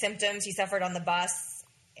seizure-like symptoms he suffered on the bus,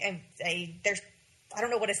 and I don't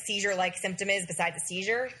know what a seizure-like symptom is besides a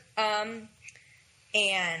seizure.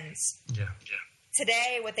 And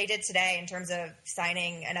today, what they did today in terms of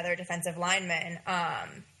signing another defensive lineman,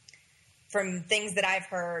 from things that I've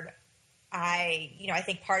heard, I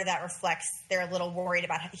think part of that reflects they're a little worried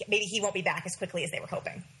about maybe he won't be back as quickly as they were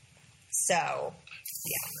hoping. So,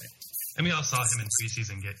 yeah. And we all saw him in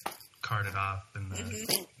preseason get carted off in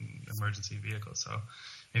the emergency vehicle, so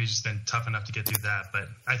maybe he's just been tough enough to get through that. But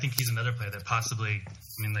I think he's another player that possibly,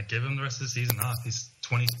 give him the rest of the season off. He's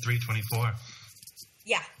 23, 24.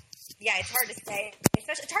 Yeah, it's hard to say.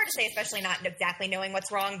 It's hard to say, especially not exactly knowing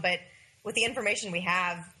what's wrong. But with the information we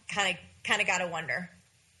have, kind of got to wonder.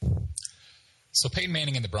 So Peyton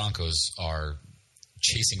Manning and the Broncos are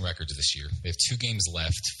chasing records this year. They have 2 games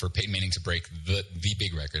left for Peyton Manning to break the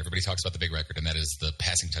big record. Everybody talks about the big record, and that is the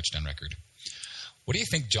passing touchdown record. What do you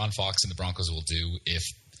think John Fox and the Broncos will do if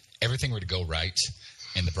everything were to go right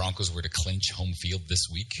and the Broncos were to clinch home field this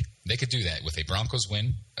week? They could do that with a Broncos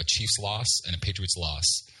win, a Chiefs loss, and a Patriots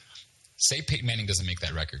loss. Say Peyton Manning doesn't make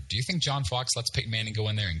that record. Do you think John Fox lets Peyton Manning go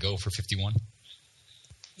in there and go for 51?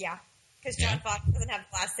 Yeah, because John Fox doesn't have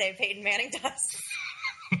the last say Peyton Manning does.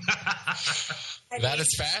 That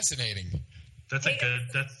is fascinating. That's playing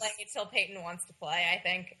until Peyton wants to play, I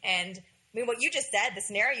think. And what you just said, the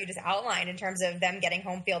scenario you just outlined in terms of them getting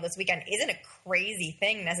home field this weekend isn't a crazy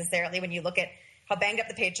thing necessarily when you look at how banged up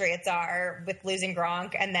the Patriots are with losing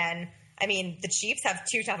Gronk. And then, the Chiefs have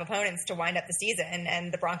 2 tough opponents to wind up the season,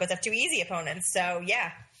 and the Broncos have 2 easy opponents. So,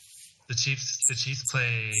 yeah. The Chiefs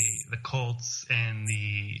play the Colts, and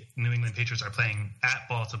the New England Patriots are playing at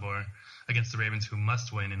Baltimore against the Ravens, who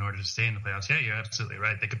must win in order to stay in the playoffs. Yeah, you're absolutely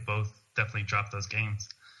right. They could both definitely drop those games.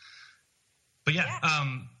 But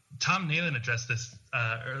Tom Nalen addressed this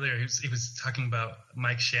earlier. He was talking about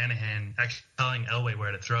Mike Shanahan actually telling Elway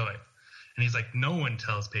where to throw it. And he's like, no one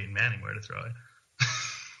tells Peyton Manning where to throw it.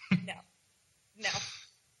 No.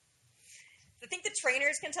 I think the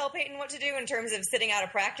trainers can tell Peyton what to do in terms of sitting out of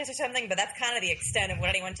practice or something, but that's kind of the extent of what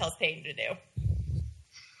anyone tells Peyton to do.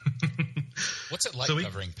 What's it like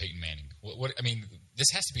covering Peyton Manning? This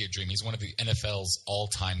has to be a dream. He's one of the NFL's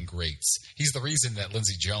all-time greats. He's the reason that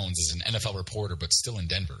Lindsey Jones is an NFL reporter but still in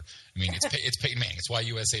Denver. It's Peyton Manning. It's why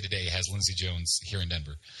USA Today has Lindsey Jones here in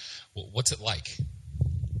Denver. What's it like?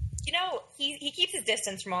 He keeps his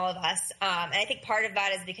distance from all of us, and I think part of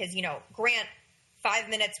that is because, Grant, 5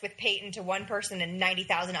 minutes with Peyton to one person and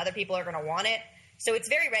 90,000 other people are going to want it. So it's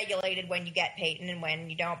very regulated when you get Peyton and when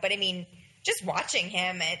you don't. But just watching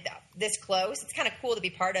him this close, it's kind of cool to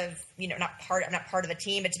be part of, I'm not part of the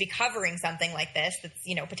team, but to be covering something like this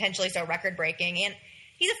that's, potentially so record breaking. And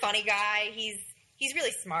he's a funny guy. He's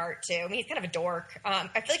really smart too. He's kind of a dork. I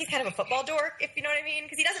feel like he's kind of a football dork, if you know what I mean,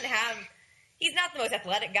 because he's not the most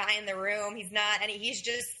athletic guy in the room. He's not, and he's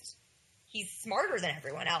smarter than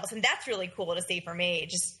everyone else. And that's really cool to see for me,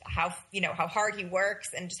 just how hard he works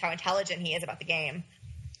and just how intelligent he is about the game.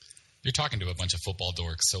 You're talking to a bunch of football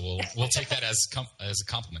dorks, so we'll take that as a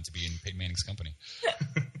compliment to be in Peyton Manning's company.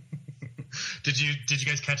 Did you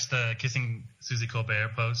guys catch the kissing Susie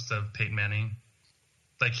Colbert post of Peyton Manning?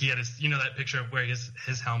 Like he had his, that picture where he has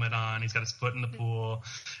his helmet on, he's got his foot in the pool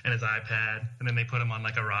and his iPad, and then they put him on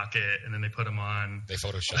like a rocket, and then they put him on. They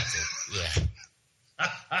photoshopped it. Yeah.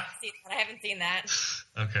 I haven't seen that.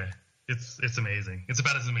 Okay. It's amazing. It's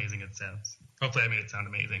about as amazing as it sounds. Hopefully I made it sound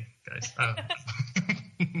amazing, guys.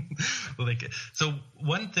 We'll link it. So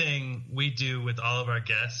one thing we do with all of our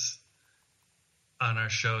guests, on our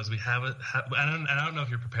shows, we have I don't know if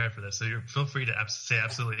you're prepared for this, so feel free to say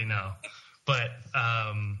absolutely no. But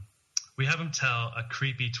we have them tell a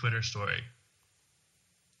creepy Twitter story.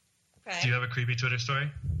 Okay. Do you have a creepy Twitter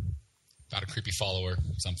story? About a creepy follower,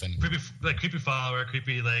 something. Creepy follower,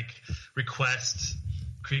 creepy request,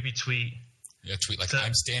 creepy tweet. Yeah, tweet like,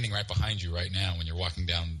 I'm standing right behind you right now when you're walking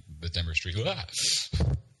down the Denver street.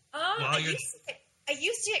 I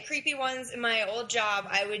used to get creepy ones in my old job.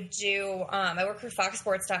 I would do. I work for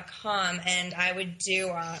FoxSports.com, and I would do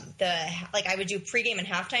I would do pregame and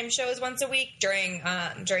halftime shows once a week during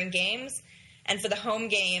games. And for the home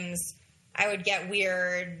games, I would get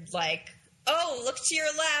weird look to your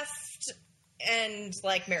left, and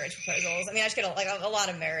marriage proposals. I mean, I just get a lot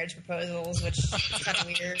of marriage proposals, which is kind of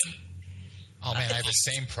weird. Oh man, I have the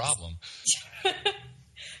same problem.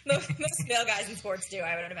 most male guys in sports do,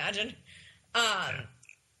 I would imagine.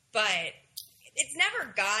 But it's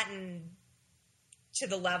never gotten to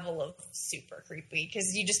the level of super creepy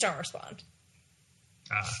because you just don't respond.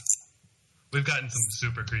 We've gotten some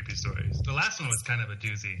super creepy stories. The last one was kind of a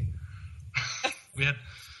doozy.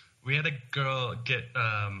 we had a girl get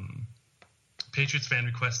Patriots fan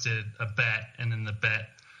requested a bet, and then the bet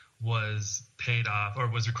was paid off, or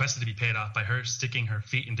was requested to be paid off by her sticking her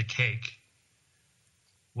feet into cake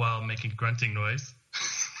while making grunting noise.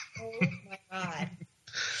 Oh my god!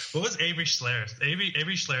 What was Avery Schlereth?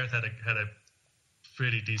 Avery Schlereth had a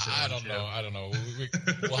pretty decent. I don't know.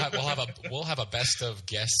 We'll have a best of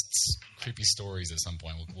guests creepy stories at some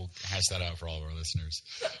point. We'll hash that out for all of our listeners.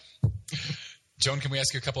 Joan, can we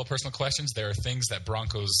ask you a couple of personal questions? There are things that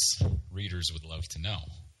Broncos readers would love to know.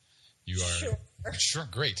 You are sure,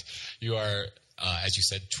 great. You are, as you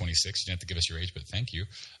said, 26. You didn't have to give us your age, but thank you.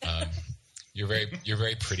 You're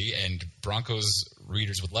very pretty, and Broncos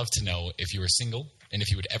readers would love to know if you were single and if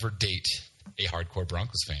you would ever date a hardcore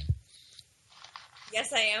Broncos fan.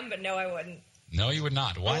 Yes, I am, but no, I wouldn't. No, you would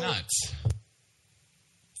not. Why not?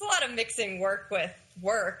 It's a lot of mixing work with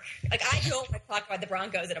work. I don't want to talk about the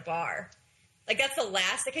Broncos at a bar. That's the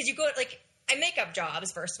last, because you go, I make up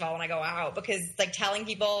jobs, first of all, when I go out, because, telling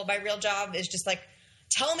people my real job is just,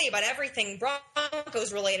 tell me about everything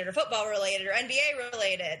Broncos related or football related or NBA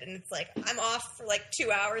related. And it's I'm off for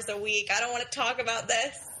 2 hours a week. I don't want to talk about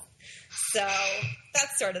this. So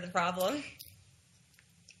that's sort of the problem.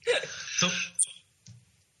 So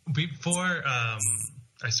before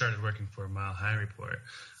I started working for Mile High Report,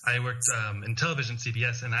 I worked in television,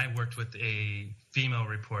 CBS, and I worked with a female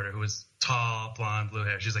reporter who was tall, blonde, blue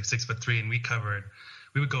hair. She's 6'3", and we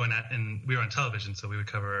would go in and we were on television, so we would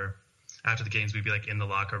cover after the games. We'd be in the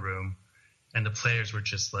locker room, and the players were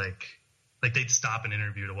just they'd stop an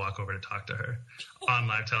interview to walk over to talk to her on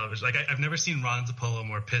live television. I've never seen Ron Zappolo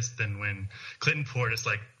more pissed than when Clinton Portis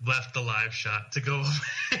left the live shot to go over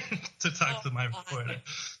to talk to my reporter.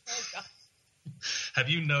 Oh god. Have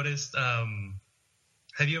you noticed?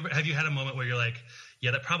 Have you had a moment where you're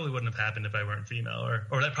yeah, that probably wouldn't have happened if I weren't female,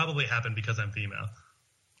 or that probably happened because I'm female?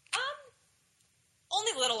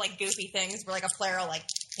 Only little goofy things where a player will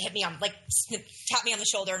hit me on tap me on the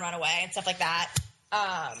shoulder and run away and stuff like that.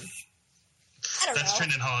 I don't know. That's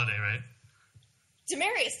Trendon Holiday, right?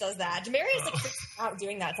 Demarius does that. Demarius out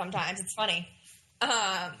doing that sometimes. It's funny.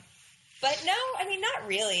 But no, I mean, not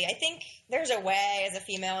really. I think there's a way as a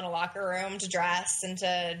female in a locker room to dress and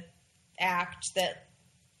to act that,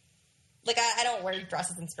 I don't wear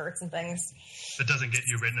dresses and skirts and things. It doesn't get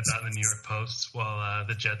you written about in the New York Post while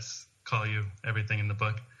the Jets call you everything in the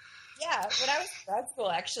book. Yeah, when I was in grad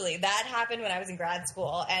school, actually. That happened when I was in grad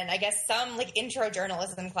school. And I guess some, intro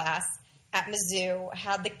journalism class at Mizzou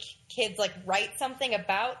had the kids, write something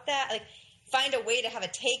about that, find a way to have a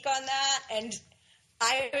take on that. And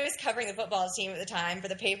I was covering the football team at the time for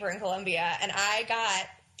the paper in Columbia, and I got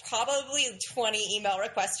probably 20 email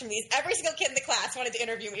requests from every single kid in the class wanted to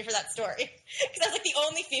interview me for that story. Because I was, the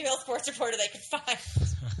only female sports reporter they could find. I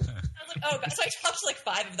was oh, God. So I talked to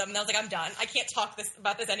 5 of them, and I was I'm done. I can't talk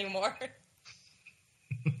about this anymore.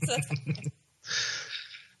 So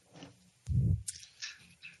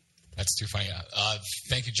that's too funny.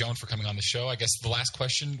 Thank you, Joan, for coming on the show. I guess the last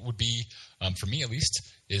question would be, for me at least,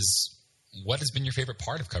 is what has been your favorite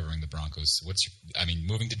part of covering the Broncos?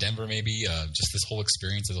 Moving to Denver, maybe, just this whole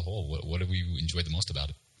experience as a whole. What have you enjoyed the most about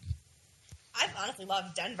it? I've honestly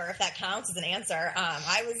loved Denver, if that counts as an answer.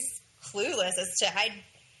 I was clueless as to, I'd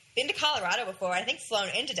been to Colorado before, I think flown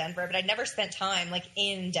into Denver, but I'd never spent time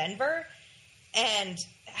in Denver, and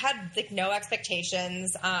had no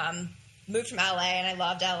expectations. Moved from LA, and I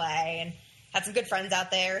loved LA, and had some good friends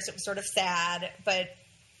out there, so it was sort of sad, but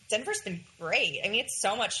Denver's been great. I mean, it's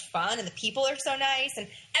so much fun, and the people are so nice, and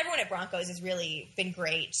everyone at Broncos has really been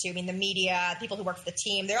great too. I mean, the media, people who work for the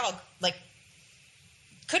team, they're all like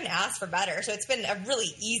couldn't ask for better. So it's been a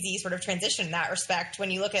really easy sort of transition in that respect.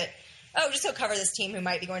 When you look at, just go cover this team who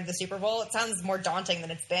might be going to the Super Bowl, it sounds more daunting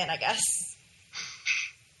than it's been, I guess.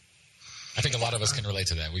 I think a lot of us can relate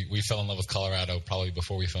to that. We fell in love with Colorado probably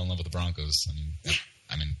before we fell in love with the Broncos.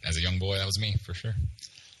 I mean, as a young boy, that was me for sure.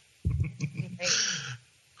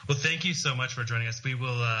 Well, thank you so much for joining us. We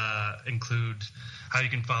will include how you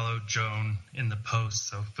can follow Joan in the post,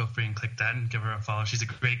 so feel free and click that and give her a follow. She's a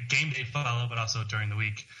great game day follow, but also during the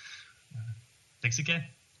week. Thanks again.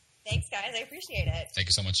 Thanks, guys. I appreciate it. Thank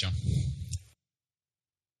you so much, Joan.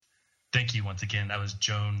 Thank you once again. That was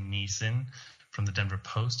Joan Neeson from the Denver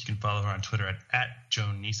Post. You can follow her on Twitter at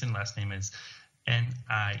Joan Neeson. Last name is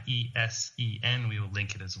Niesen. We will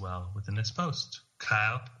link it as well within this post.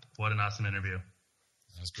 Kyle, what an awesome interview.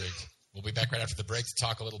 That was great. We'll be back right after the break to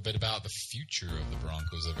talk a little bit about the future of the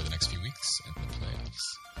Broncos over the next few weeks and the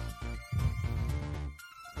playoffs.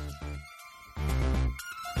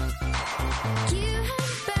 You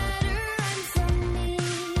had better run from me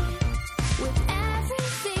with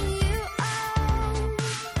everything you own,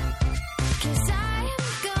 'cause I am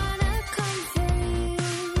gonna come for you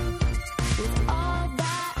with all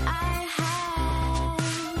that I have.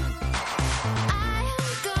 I am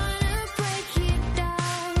gonna break you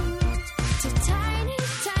down to tiny,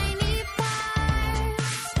 tiny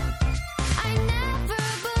parts. I never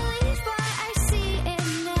believed what I see it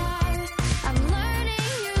now. I'm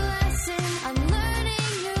learning your lesson.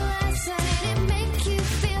 Did it make you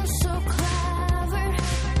feel so clever?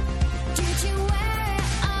 Did you wear it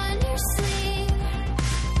on your sleeve?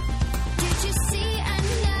 Did you see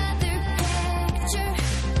another picture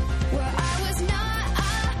where I was not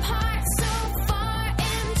apart, so far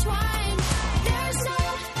entwined? There's no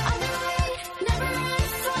other way, never run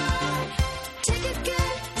far. Take a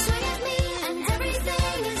good swing at me and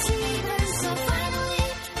everything is even. So finally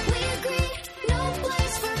we agree, no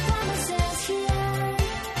place for promises here.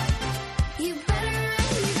 You better run,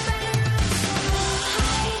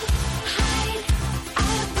 hide.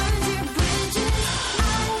 I'll burn your bridges. I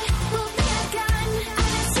will be a gun,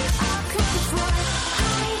 as you all come for.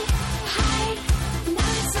 Hide.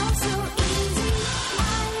 Now it's all so easy. I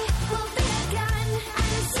will be a gun,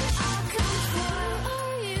 as you all come for.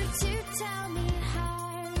 Are you to tell me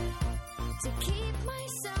how to keep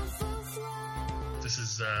myself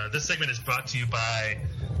afloat? This segment is brought to you by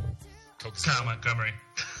Coke Kyle Zero. Montgomery.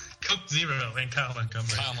 Coke Zero and Kyle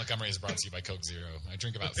Montgomery. Kyle Montgomery is brought to you by Coke Zero. I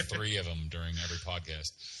drink about 3 of them during every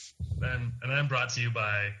podcast. And then brought to you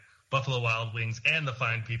by Buffalo Wild Wings and the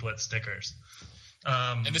fine people at Stickers.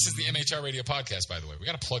 And this is the MHR Radio podcast, by the way. We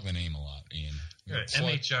got to plug the name a lot, Ian. We gotta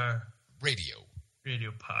plug MHR Radio.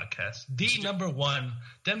 Radio Podcast. The #1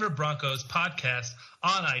 Denver Broncos podcast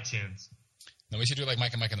on iTunes. No, we should do it like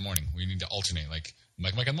Mike and Mike in the morning. We need to alternate, like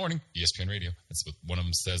Mike and Mike in the morning, ESPN Radio. That's what one of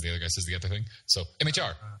them says. The other guy says the other thing. So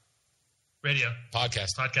MHR Radio podcast.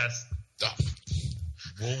 Oh.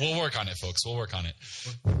 We'll work on it, folks. We'll work on it.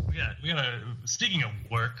 Yeah, we're gonna. Speaking of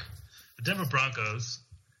work, the Denver Broncos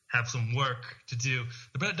have some work to do.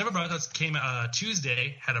 The Denver Broncos came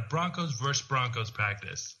Tuesday, had a Broncos versus Broncos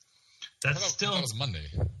practice. That's still that was Monday.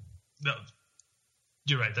 no.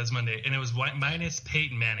 You're right. That's Monday, and it was minus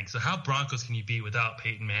Peyton Manning. So how Broncos can you be without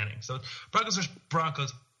Peyton Manning? So Broncos versus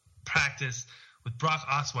Broncos practice with Brock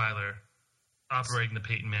Osweiler operating the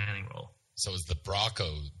Peyton Manning role. So it was the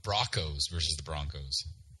Broncos versus the Broncos.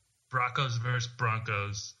 Broncos versus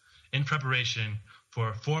Broncos in preparation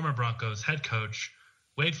for former Broncos head coach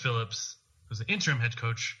Wade Phillips, who's the interim head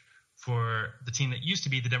coach for the team that used to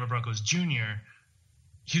be the Denver Broncos junior,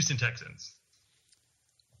 Houston Texans.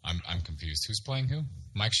 I'm confused. Who's playing who?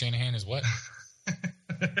 Mike Shanahan is what?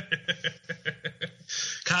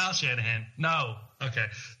 Kyle Shanahan. No. Okay.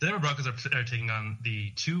 The Denver Broncos are taking on the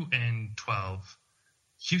 2-12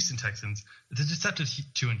 Houston Texans. It's a deceptive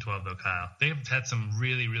 2-12 though, Kyle. They've had some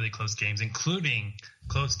really, really close games, including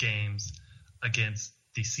close games against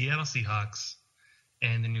the Seattle Seahawks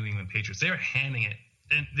and the New England Patriots. They were handing it.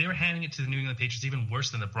 And they were handing it to the New England Patriots even worse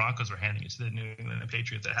than the Broncos were handing it to the New England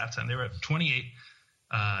Patriots at halftime. They were at 28-0,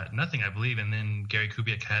 I believe, and then Gary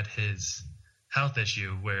Kubiak had his health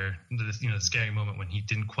issue where the scary moment when he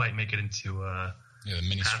didn't quite make it into the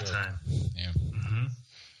mini halftime. Yeah. Mm-hmm.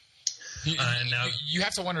 And now you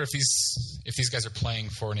have to wonder if these guys are playing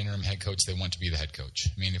for an interim head coach they want to be the head coach.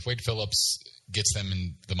 I mean, if Wade Phillips gets them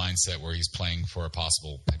in the mindset where he's playing for a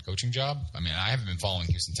possible head coaching job, I mean, I haven't been following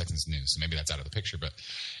Houston Texans news, so maybe that's out of the picture. But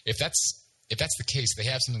if that's the case, they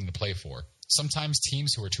have something to play for. sometimes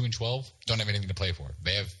teams who are 2-12 don't have anything to play for.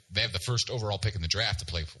 They have the first overall pick in the draft to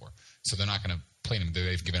play for, so they're not going to play them.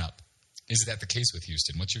 They've given up. Is that the case with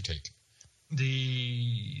Houston? What's your take?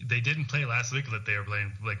 They didn't play last week that they were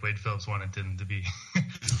playing like Wade Phillips wanted them to be.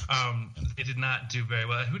 They did not do very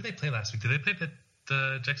well. Who did they play last week? Did they play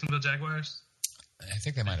the Jacksonville Jaguars? I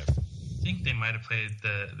think they might have. I think they might have played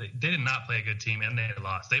they did not play a good team, and they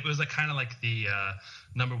lost. It was like kind of like the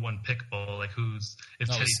number one pick bowl, like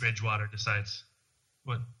Teddy Bridgewater decides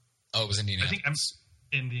what. Oh, it was Indianapolis. I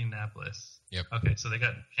think Indianapolis. Yep. Okay, so they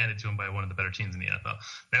got handed to them by one of the better teams in the NFL.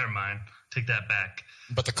 Never mind. Take that back.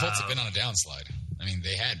 But the Colts have been on a downslide. I mean,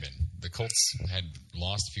 they had been. The Colts had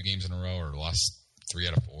lost a few games in a row, or lost 3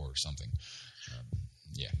 out of 4 or something.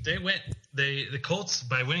 Yeah. The Colts,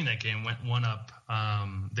 by winning that game, went one up.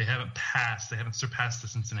 They haven't surpassed the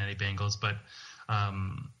Cincinnati Bengals, but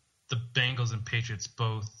the Bengals and Patriots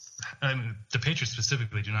both, the Patriots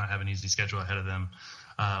specifically do not have an easy schedule ahead of them.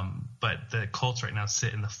 But the Colts right now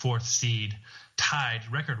sit in the 4th seed, tied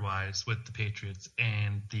record-wise with the Patriots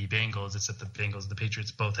and the Bengals, except the Bengals and the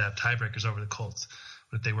Patriots both have tiebreakers over the Colts.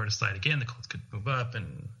 But if they were to slide again, the Colts could move up,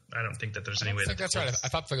 and I don't think that there's any way. I think that's right. I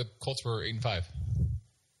thought the Colts were 8-5.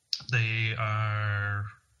 They are,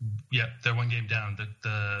 they're one game down. The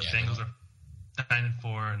Bengals are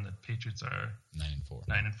 9-4, and the Patriots are 9-4.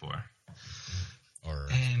 9-4.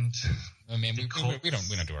 We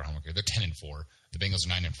don't do our homework here. They're 10-4. The Bengals are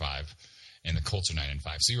 9-5, and the Colts are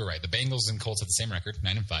 9-5. So you were right. The Bengals and Colts have the same record,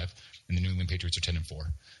 9-5, and the New England Patriots are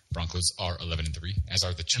 10-4. Broncos are 11-3, as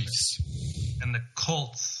are the Chiefs. And the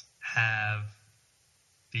Colts have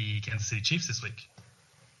the Kansas City Chiefs this week.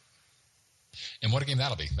 And what a game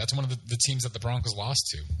that'll be. That's one of the teams that the Broncos lost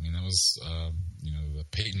to. I mean, that was the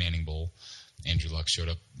Peyton Manning Bowl. Andrew Luck showed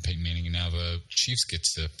up, Peyton Manning, and now the Chiefs get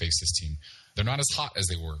to face this team. They're not as hot as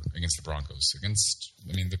they were against the Broncos.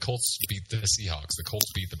 The Colts beat the Seahawks. The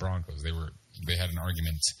Colts beat the Broncos. They had an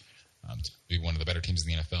argument to be one of the better teams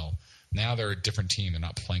in the NFL. Now they're a different team. They're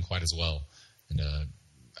not playing quite as well. And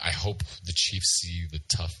I hope the Chiefs see the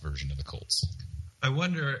tough version of the Colts. I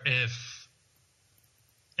wonder if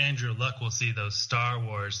Andrew Luck will see those Star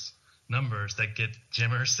Wars numbers that get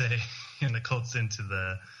Jim Irsay and the Colts into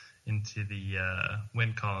the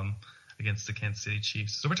win column against the Kansas City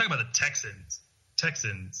Chiefs. So we're talking about the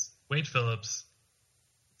Texans. Wade Phillips,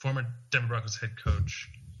 former Denver Broncos head coach,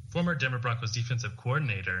 former Denver Broncos defensive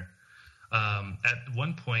coordinator. At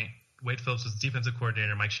one point, Wade Phillips was defensive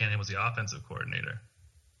coordinator. Mike Shanahan was the offensive coordinator.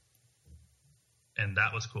 And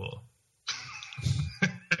that was cool.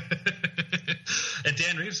 And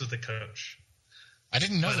Dan Reeves was the coach. I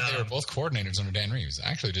didn't know that they were both coordinators under Dan Reeves.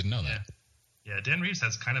 I actually didn't know that. Yeah, Dan Reeves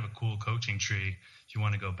has kind of a cool coaching tree if you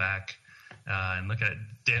want to go back and look at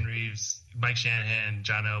Dan Reeves. Mike Shanahan,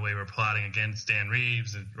 John Elway were plotting against Dan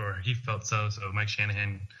Reeves, or he felt so Mike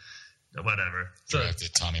Shanahan, whatever.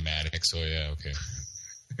 Drafted Tommy Maddox, okay.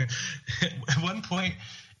 At one point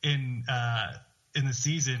in the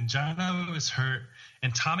season, John Elway was hurt,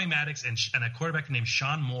 and Tommy Maddox and a quarterback named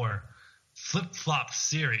Sean Moore flip-flopped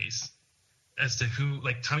series as to who,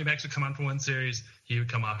 like Tommy Maddox would come on for one series, he would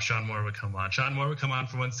come off, Sean Moore would come on. Sean Moore would come on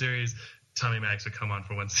for one series, Tommy Maddox would come on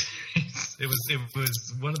for one series. It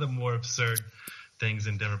was one of the more absurd things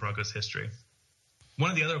in Denver Broncos history.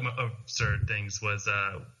 One of the other absurd things was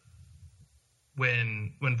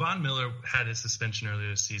when Von Miller had his suspension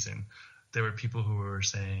earlier this season, there were people who were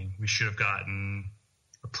saying we should have gotten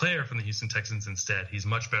a player from the Houston Texans instead. He's a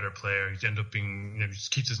much better player. He ended up being,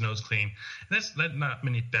 just keeps his nose clean. And that's not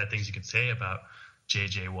many bad things you can say about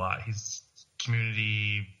J.J. Watt. He's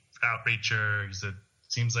community outreacher.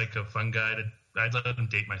 Seems like a fun guy. I'd let him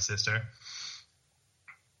date my sister.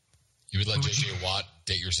 You would let J.J. Watt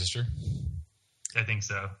date your sister? I think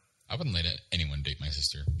so. I wouldn't let anyone date my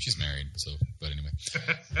sister. She's married, but anyway.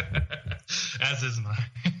 As is mine.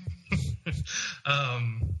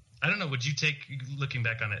 I don't know. Would you looking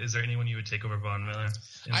back on it, is there anyone you would take over Von Miller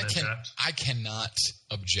in the draft? I cannot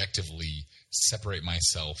objectively separate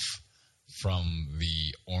myself from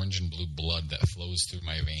the orange and blue blood that flows through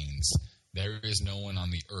my veins. There is no one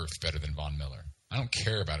on the earth better than Von Miller. I don't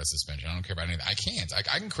care about a suspension. I don't care about anything. I can't.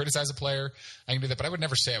 I can criticize a player. I can do that, but I would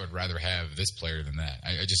never say I would rather have this player than that.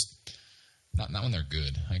 I just not when they're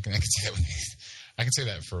good. I can say that. I can say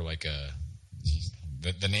that for like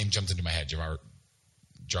the name jumped into my head,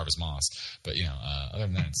 Jarvis Moss. But other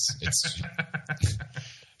than that, it's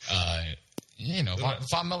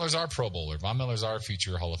Von Miller's our Pro Bowler. Von Miller's our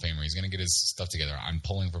future Hall of Famer. He's going to get his stuff together. I'm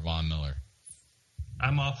pulling for Von Miller.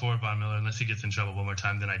 I'm all for Von Miller. Unless he gets in trouble one more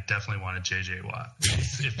time, then I definitely want a J.J. Watt.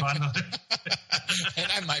 If Von Miller...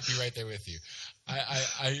 And I might be right there with you.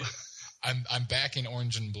 I'm back in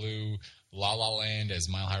orange and blue, La La Land, as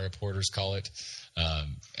Mile High reporters call it.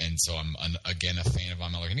 And so I'm again a fan of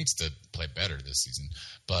Von Miller. He needs to play better this season.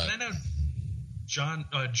 But and I know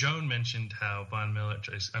Joan mentioned how Von Miller.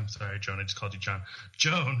 I'm sorry, Joan. I just called you John.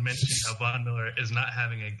 Joan mentioned how Von Miller is not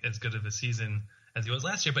having as good of a season as he was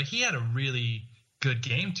last year, but he had a really good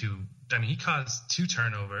game too. I mean, he caused 2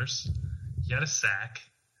 turnovers. He had a sack.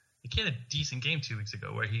 He had a decent game 2 weeks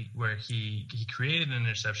ago where he created an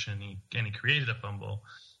interception and he created a fumble.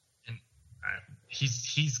 And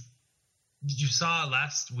he's you saw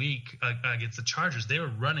last week against the Chargers, they were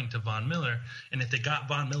running to Von Miller, and if they got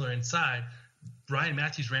Von Miller inside, Ryan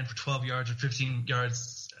Matthews ran for 12 yards or 15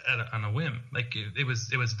 yards on a whim. Like it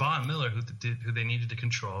was Von Miller who they needed to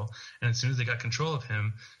control, and as soon as they got control of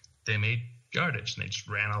him, they made yardage and they just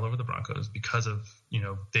ran all over the Broncos because of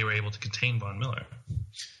they were able to contain Von Miller.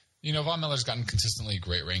 Von Miller's gotten consistently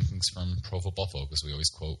great rankings from Pro Football Focus. We always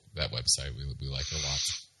quote that website. We like it a lot.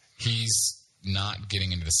 He's not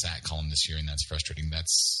getting into the sack column this year, and that's frustrating.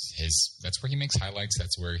 That's where he makes highlights.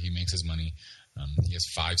 That's where he makes his money. He has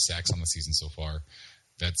 5 sacks on the season so far.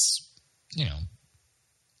 That's,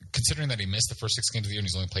 considering that he missed the first 6 games of the year and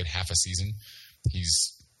he's only played half a season,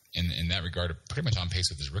 he's in that regard pretty much on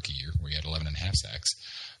pace with his rookie year where he had 11.5 sacks.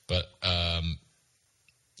 But,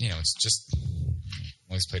 it's just,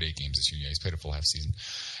 he's played 8 games this year. Yeah, he's played a full half season.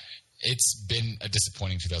 It's been a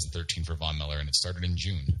disappointing 2013 for Von Miller, and it started in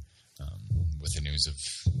June with the news of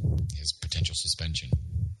his potential suspension.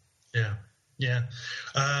 Yeah.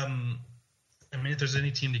 If there's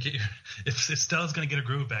any team to get if Stella's going to get a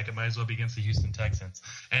groove back, it might as well be against the Houston Texans.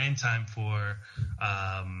 And in time for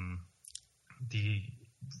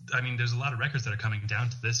there's a lot of records that are coming down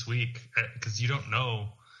to this week because you don't know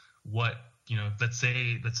what, let's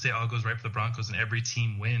say all goes right for the Broncos and every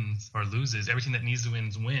team wins or loses. Every team that needs to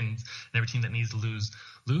wins, and every team that needs to lose,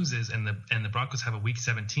 loses. And the Broncos have a week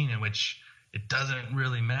 17 in which it doesn't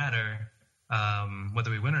really matter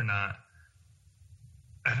whether we win or not.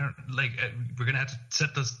 We're gonna have to set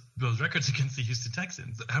those records against the Houston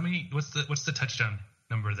Texans. What's the touchdown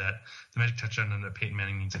number the magic touchdown number that Peyton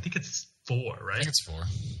Manning needs? I think it's 4, right? I think it's 4.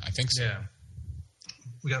 I think so. Yeah.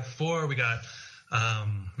 We got 4. We got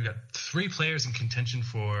 3 players in contention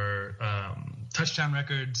for touchdown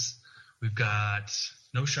records. We've got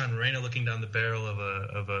Noshan Moreno looking down the barrel of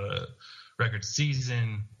a record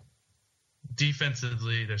season.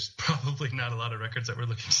 Defensively, there's probably not a lot of records that we're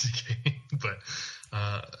looking to gain, but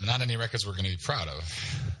not any records we're going to be proud of.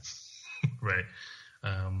 Right.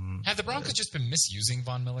 Have the Broncos just been misusing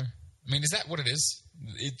Von Miller? I mean, is that what it is?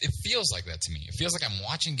 It feels like that to me. It feels like I'm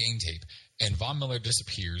watching game tape and Von Miller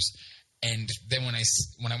disappears, and then when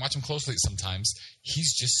I watch him closely sometimes,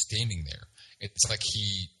 he's just standing there. It's like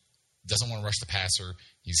he doesn't want to rush the passer.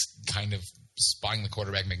 He's kind of spying the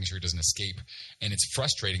quarterback, making sure he doesn't escape. And it's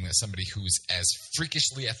frustrating that somebody who's as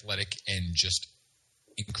freakishly athletic and just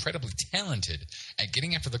incredibly talented at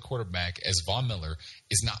getting after the quarterback as Von Miller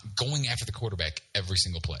is not going after the quarterback every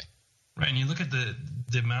single play. Right, and you look at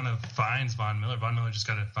the amount of fines Von Miller just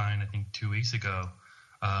got a fine, I think, 2 weeks ago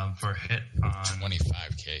for a hit on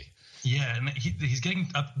 $25,000. Yeah, and he's getting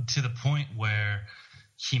up to the point where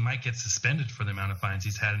he might get suspended for the amount of fines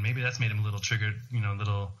he's had, and maybe that's made him a little trigger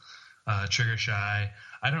shy.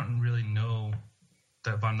 I don't really know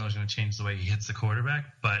that Von Miller's going to change the way he hits the quarterback,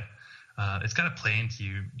 but it's got to play into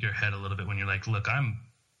your head a little bit when you're like, look, I'm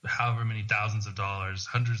however many thousands of dollars,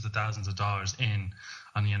 hundreds of thousands of dollars in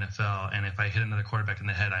on the NFL, and if I hit another quarterback in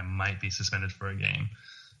the head, I might be suspended for a game.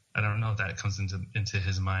 I don't know if that comes into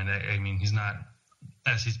his mind. I mean, he's not,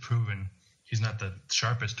 as he's proven, he's not the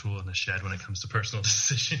sharpest tool in the shed when it comes to personal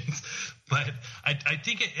decisions. But I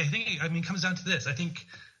think it comes down to this. I think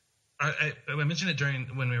I mentioned it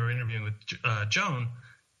when we were interviewing with Joan.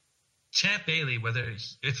 Champ Bailey,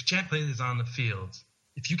 if Champ Bailey is on the field,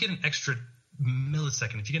 if you get an extra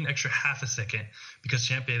millisecond, if you get an extra half a second because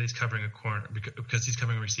Champ Bailey's covering a corner, because he's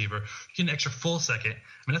covering a receiver, you get an extra full second.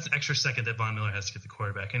 I mean, that's an extra second that Von Miller has to get the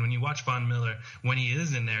quarterback. And when you watch Von Miller, when he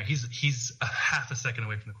is in there, he's a half a second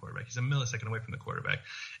away from the quarterback. He's a millisecond away from the quarterback.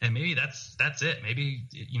 And maybe that's it. Maybe,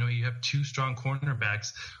 you have 2 strong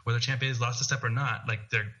cornerbacks, whether Champ Bailey's lost a step or not,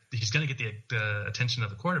 he's going to get the attention of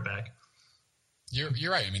the quarterback.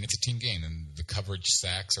 You're right. I mean, it's a team game, and the coverage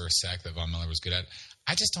sacks or a sack that Von Miller was good at,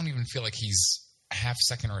 I just don't even feel like he's a half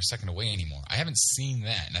second or a second away anymore. I haven't seen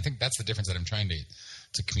that, and I think that's the difference that I'm trying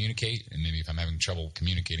to communicate, and maybe if I'm having trouble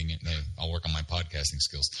communicating it, I'll work on my podcasting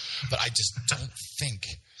skills. But I just don't think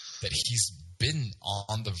that he's been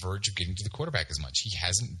on the verge of getting to the quarterback as much. He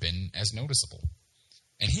hasn't been as noticeable.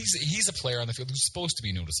 And he's a player on the field who's supposed to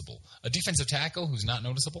be noticeable. A defensive tackle who's not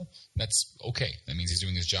noticeable, that's okay. That means he's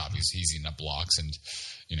doing his job. He's eating up blocks, and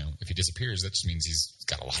if he disappears, that just means he's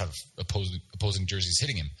got a lot of opposing jerseys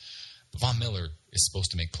hitting him. But Von Miller is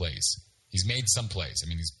supposed to make plays. He's made some plays. I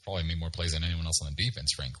mean, he's probably made more plays than anyone else on the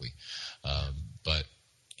defense, frankly. But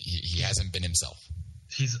he hasn't been himself.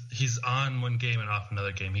 He's on one game and off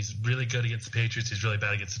another game. He's really good against the Patriots. He's really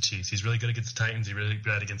bad against the Chiefs. He's really good against the Titans. He's really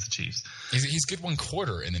bad against the Chiefs. He's good one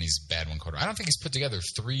quarter, and then he's bad one quarter. I don't think he's put together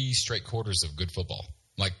 3 straight quarters of good football,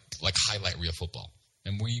 like highlight reel football.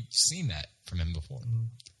 And we've seen that from him before.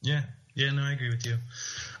 Yeah, no, I agree with you.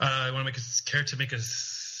 Want to make a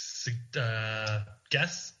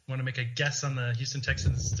guess? Want to make a guess on the Houston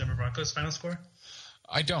Texans Denver Broncos final score?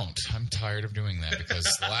 I don't. I'm tired of doing that because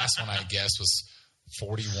the last one I guessed was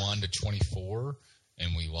 41-24,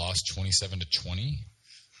 and we lost 27-20.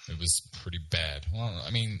 It was pretty bad. Well,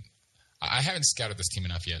 I mean, I haven't scouted this team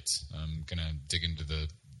enough yet. I'm gonna dig into the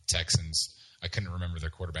Texans. I couldn't remember their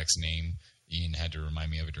quarterback's name. Ian had to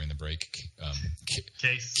remind me of it during the break.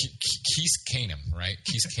 Case Keenum, right?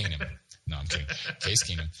 Case Keenum. No, I'm kidding. Case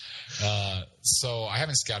Keenum. So I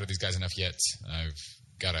haven't scouted these guys enough yet. I've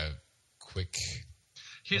got a quick.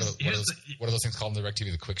 What are those things called in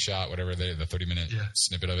DirecTV? The quick shot, whatever, the 30-minute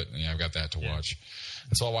snippet of it. Yeah, I've got that to watch.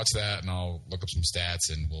 And so I'll watch that, and I'll look up some stats,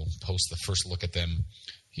 and we'll post the first look at them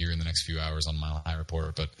here in the next few hours on Mile High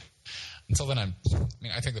Report. But until then,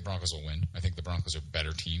 I think the Broncos will win. I think the Broncos are a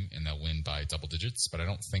better team, and they'll win by double digits. But I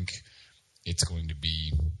don't think it's going to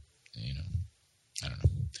be, I don't know.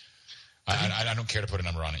 I don't care to put a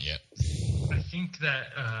number on it yet. I think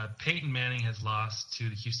that Peyton Manning has lost to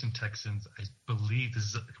the Houston Texans. I believe, this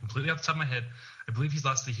is completely off the top of my head, I believe he's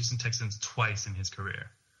lost to the Houston Texans twice in his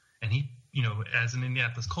career. And he, as an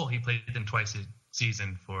Indianapolis Colt, he played them twice a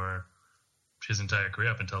season for his entire career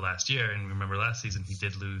up until last year. And remember last season he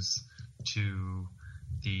did lose to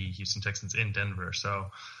the Houston Texans in Denver. So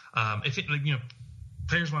if it,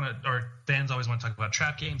 players or fans always want to talk about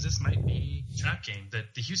trap games, this might be a trap game.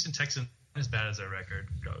 That the Houston Texans, as bad as their record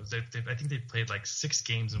goes, I think they've played like 6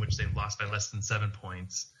 games in which they've lost by less than 7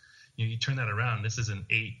 points. You turn that around, this is an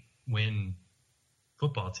 8-win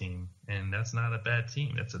football team, and that's not a bad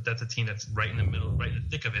team. That's a team that's right in the middle, right in the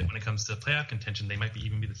thick of it when it comes to playoff contention. They might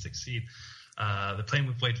even be the 6th seed. They're playing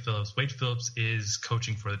with Wade Phillips. Wade Phillips is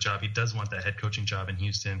coaching for the job. He does want that head coaching job in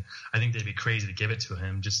Houston. I think they'd be crazy to give it to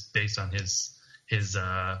him just based on his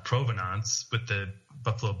provenance with the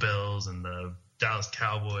Buffalo Bills and the Dallas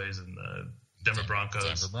Cowboys and the Denver Broncos.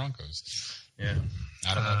 Denver Broncos. Yeah.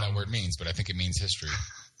 I don't know what that word means, but I think it means history.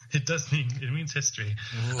 It means history.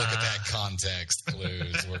 Look at that context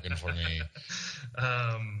clues working for me.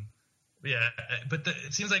 Yeah, but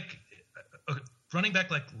it seems like running back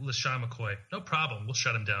like LaShawn McCoy, no problem, we'll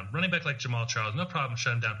shut him down. Running back like Jamal Charles, no problem,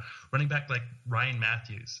 shut him down. Running back like Ryan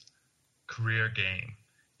Matthews, career game.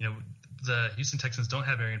 The Houston Texans don't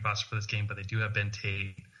have Arian Foster for this game, but they do have Ben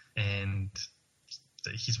Tate, and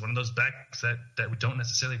he's one of those backs that we don't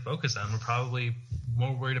necessarily focus on. We're probably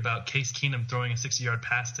more worried about Case Keenum throwing a 60-yard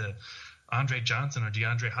pass to Andre Johnson or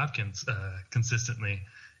DeAndre Hopkins consistently,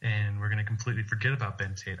 and we're going to completely forget about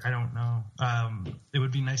Ben Tate. I don't know. It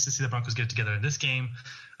would be nice to see the Broncos get it together in this game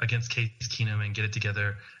against Case Keenum and get it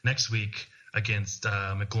together next week against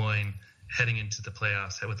McGloin, heading into the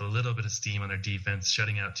playoffs with a little bit of steam on their defense,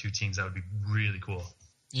 shutting out 2 teams. That would be really cool.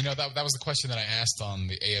 That was the question that I asked on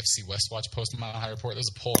the AFC West Watch post in Mile High Report. There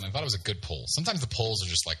was a poll, and I thought it was a good poll. Sometimes the polls are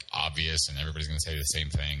just like obvious, and everybody's going to say the same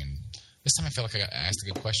thing. And this time I feel like I asked a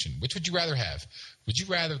good question. Which would you rather have? Would you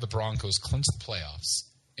rather the Broncos clinch the playoffs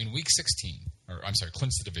in Week 16?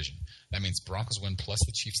 Clinch the division. That means Broncos win plus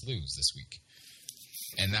the Chiefs lose this week.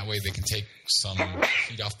 And that way they can take some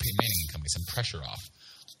heat off Peyton Manning and company, some pressure off.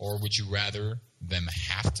 Or would you rather them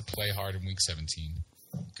have to play hard in Week 17,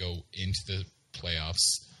 go into the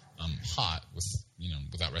playoffs hot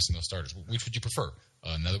without resting those starters? Which would you prefer?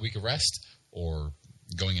 Another week of rest or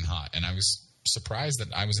going in hot? And I was surprised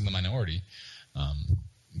that I was in the minority.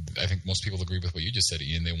 I think most people agree with what you just said,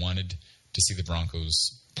 Ian. They wanted to see the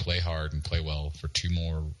Broncos play hard and play well for 2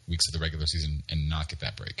 more weeks of the regular season and not get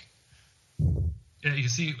that break. Yeah, you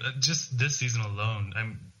see, just this season alone,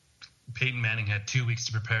 Peyton Manning had 2 weeks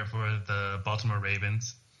to prepare for the Baltimore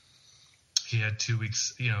Ravens. He had 2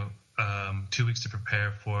 weeks, 2 weeks to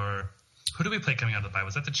prepare for – who did we play coming out of the bye?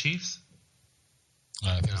 Was that the Chiefs?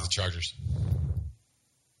 I think it was the Chargers.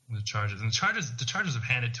 The Chargers. And the Chargers have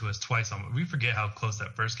handed to us twice. We forget how close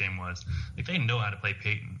that first game was. Like, they know how to play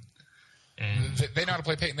Peyton. And they know how to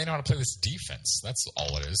play Peyton. They know how to play this defense. That's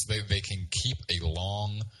all it is. They can keep a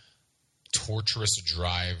long torturous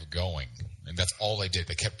drive going. And that's all they did.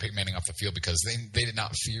 They kept Peyton Manning off the field because they did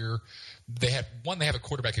not fear. They have a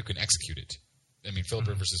quarterback who can execute it. I mean, Philip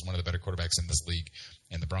Rivers is one of the better quarterbacks in this league,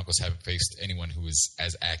 and the Broncos haven't faced anyone who is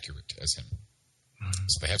as accurate as him.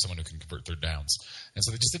 So they have someone who can convert third downs. And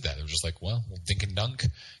so they just did that. They were just like, well, we'll dink and dunk,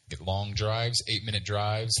 get long drives, 8-minute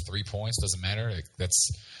drives, 3 points, doesn't matter.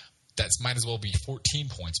 That's might as well be 14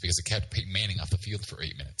 points because it kept Peyton Manning off the field for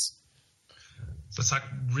 8 minutes. So let's talk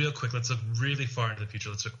real quick. Let's look really far into the future.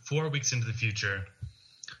 Let's look 4 weeks into the future.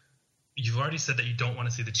 You've already said that you don't want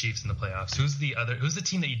to see the Chiefs in the playoffs. Who's the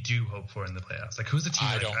team that you do hope for in the playoffs? Like, who's the team?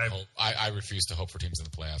 I refuse to hope for teams in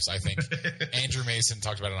the playoffs. I think Andrew Mason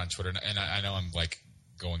talked about it on Twitter, and I know I'm like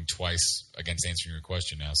going twice against answering your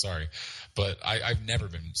question now. Sorry, but I've never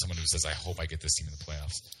been someone who says I hope I get this team in the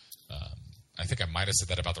playoffs. I think I might have said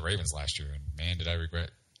that about the Ravens last year, and man, did I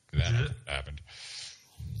regret that happened.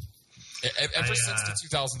 Ever since the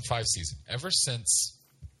 2005 season, ever since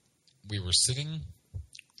we were sitting.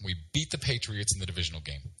 We beat the Patriots in the divisional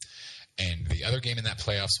game. And the other game in that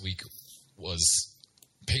playoffs week was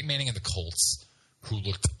Peyton Manning and the Colts, who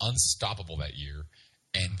looked unstoppable that year,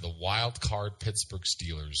 and the wild card Pittsburgh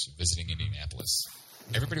Steelers visiting Indianapolis.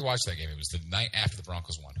 Everybody watched that game. It was the night after the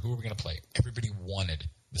Broncos won. Who were we going to play? Everybody wanted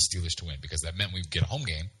the Steelers to win because that meant we'd get a home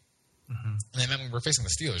game. Mm-hmm. And that meant we were facing the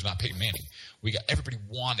Steelers, not Peyton Manning. Everybody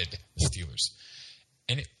wanted the Steelers.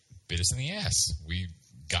 And it bit us in the ass. We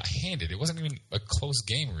got handed. It wasn't even a close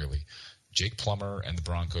game, really. Jake Plummer and the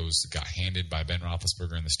Broncos got handed by Ben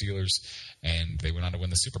Roethlisberger and the Steelers, and they went on to win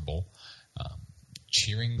the Super Bowl.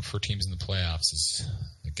 Cheering for teams in the playoffs is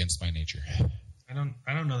against my nature. I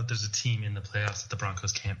don't know that there's a team in the playoffs that the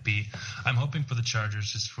Broncos can't beat. I'm hoping for the Chargers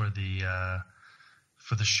just for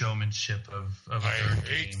the showmanship of a third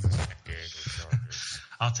game.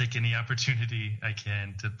 I'll take any opportunity I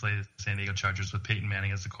can to play the San Diego Chargers with Peyton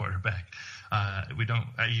Manning as the quarterback. We don't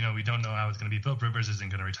know how it's going to be. Philip Rivers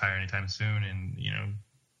isn't going to retire anytime soon, and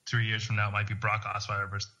 3 years from now it might be Brock Osweiler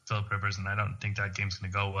versus Philip Rivers, and I don't think that game's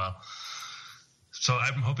going to go well. So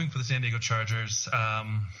I'm hoping for the San Diego Chargers.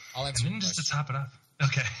 I'll answer. And then just to top it off,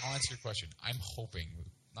 okay. I'll answer your question. I'm hoping.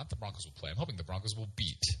 Not the Broncos will play. I'm hoping the Broncos will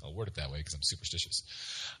beat. I'll word it that way because I'm superstitious.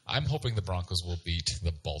 I'm hoping the Broncos will beat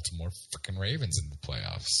the Baltimore freaking Ravens in the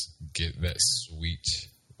playoffs. Get that sweet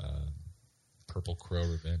Purple Crow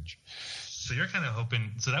revenge. So you're kind of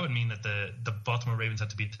hoping. So that would mean that the Baltimore Ravens have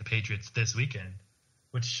to beat the Patriots this weekend,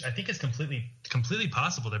 which I think is completely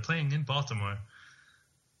possible. They're playing in Baltimore.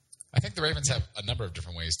 I think the Ravens have a number of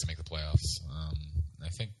different ways to make the playoffs. I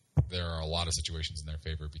think there are a lot of situations in their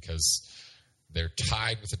favor because they're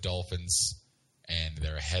tied with the Dolphins, and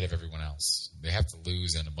they're ahead of everyone else. They have to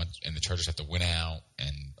lose, and the Chargers have to win out,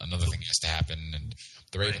 and another thing has to happen. And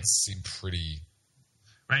the Ravens seem pretty.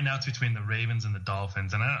 Right now, it's between the Ravens and the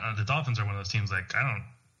Dolphins, and the Dolphins are one of those teams.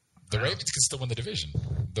 The Ravens can still win the division.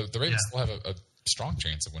 The Ravens still have a strong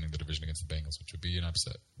chance of winning the division against the Bengals, which would be an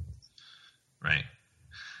upset. Right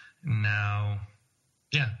now,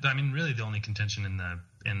 yeah. I mean, really, the only contention in the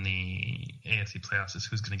AFC playoffs is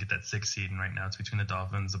who's going to get that 6th seed, and right now it's between the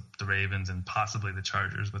Dolphins, the Ravens, and possibly the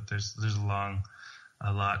Chargers. But there's a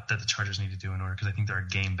lot that the Chargers need to do in order because I think they're a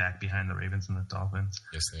game back behind the Ravens and the Dolphins.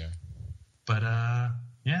 Yes, they are. But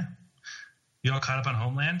yeah, you all caught up on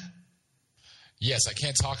Homeland? Yes, I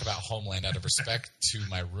can't talk about Homeland out of respect to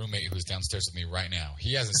my roommate who's downstairs with me right now.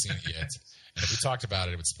 He hasn't seen it yet, and if we talked about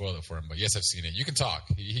it, it would spoil it for him. But yes, I've seen it. You can talk.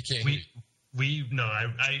 He can't hear you.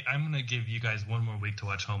 I'm going to give you guys one more week to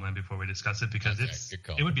watch Homeland before we discuss it because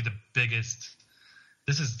it would be the biggest.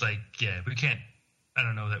 This is we can't. I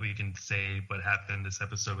don't know that we can say what happened this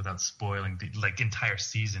episode without spoiling the entire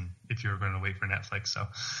season if you're going to wait for Netflix. So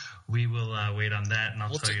we will wait on that, and I'll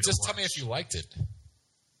tell you. Just tell me if you liked it.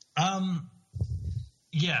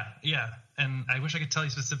 Yeah, and I wish I could tell you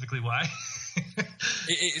specifically why.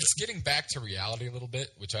 It's getting back to reality a little bit,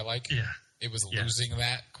 which I like. Yeah. It was losing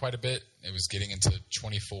that quite a bit. It was getting into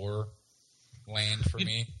 24 land for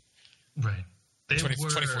me. Right. 24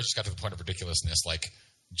 just got to the point of ridiculousness. Like,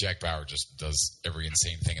 Jack Bauer just does every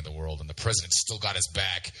insane thing in the world, and the president still got his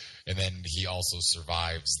back, and then he also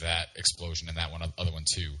survives that explosion and that other one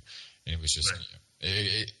too. And it was just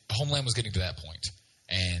Homeland was getting to that point,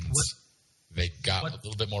 and they got a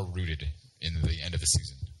little bit more rooted in the end of the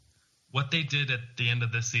season. What they did at the end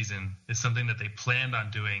of this season is something that they planned on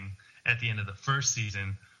doing at the end of the first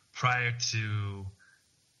season prior to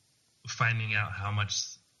finding out how much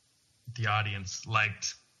the audience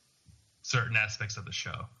liked certain aspects of the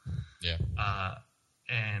show. Yeah.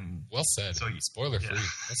 And well said. So spoiler free.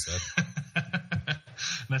 Well said.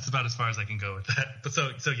 That's about as far as I can go with that. But so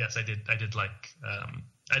yes, I did like.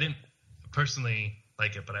 I didn't personally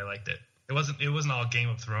like it, but I liked it. It wasn't all Game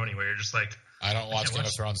of Thrones where you're just like, I don't watch Game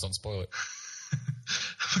of Thrones. Don't spoil it.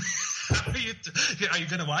 Are you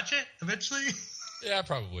going to watch it eventually? Yeah,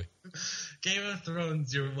 probably. Game of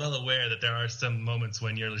Thrones, you're well aware that there are some moments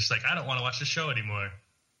when you're just like, I don't want to watch the show anymore.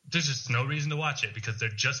 There's just no reason to watch it because they're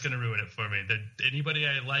just going to ruin it for me. Anybody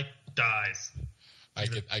I like dies. I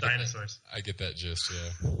get dinosaurs. I get that gist,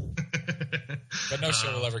 yeah. But no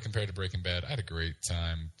show will ever compare to Breaking Bad. I had a great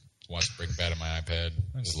time watching Breaking Bad on my iPad.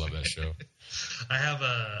 I just love that show. I have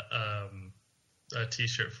a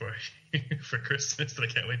T-shirt for you for Christmas, but I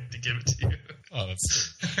can't wait to give it to you. Oh,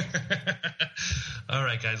 that's all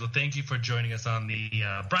right, guys. Well, thank you for joining us on the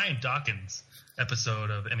Brian Dawkins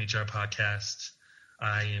episode of MHR Podcast.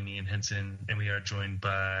 I am Ian Henson, and we are joined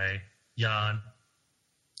by Jan.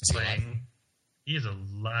 He is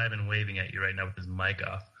alive and waving at you right now with his mic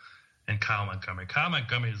off. And Kyle Montgomery. Kyle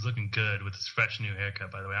Montgomery is looking good with his fresh new haircut,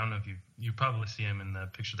 by the way. I don't know if you probably see him in the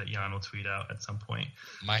picture that Jan will tweet out at some point.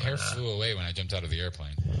 My hair flew away when I jumped out of the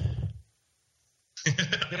airplane. We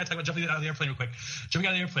got to talk about jumping out of the airplane real quick. Jumping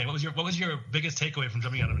out of the airplane. What was your biggest takeaway from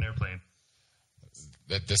jumping out of an airplane?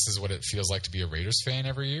 That this is what it feels like to be a Raiders fan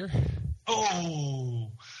every year?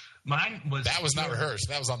 Oh, mine was... That was not rehearsed.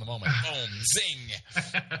 That was on the moment. Boom. Zing.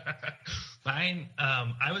 Mine,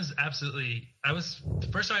 the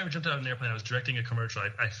first time I ever jumped out of an airplane, I was directing a commercial.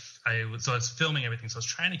 I was filming everything, so I was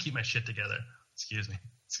trying to keep my shit together. Excuse my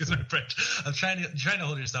French. I'm trying to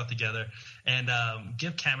hold yourself together and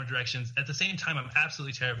give camera directions. At the same time, I'm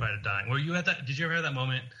absolutely terrified of dying. Were you at that? Did you ever have that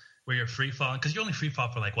moment where you're free falling? Because you only free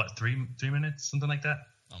fall for like what, 3 minutes, something like that?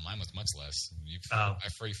 Oh, mine was much less. I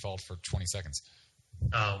free fall for 20 seconds.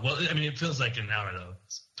 Oh, well, I mean, it feels like an hour though.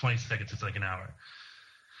 20 seconds is like an hour.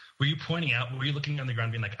 Were you pointing out? Were you looking on the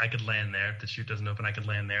ground, being like, "I could land there if the chute doesn't open. I could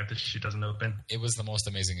land there if the chute doesn't open"? It was the most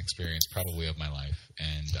amazing experience, probably, of my life,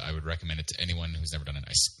 and I would recommend it to anyone who's never done it.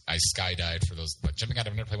 I skydived for those. But jumping out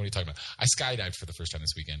of an airplane. What are you talking about? I skydived for the first time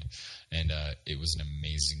this weekend, and it was an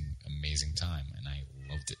amazing, amazing time, and I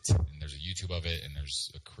loved it. And there's a YouTube of it, and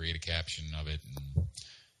there's a creative caption of it, and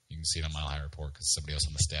you can see it on Mile High Report because somebody else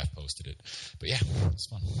on the staff posted it. But yeah, it was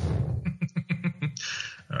fun.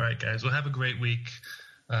 All right, guys. Well, have a great week.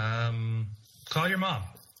 Call your mom.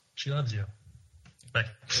 She loves you. Bye.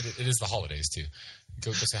 It is the holidays too.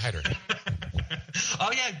 Go say hi to her.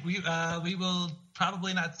 Oh yeah, we will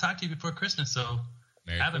probably not talk to you before Christmas. So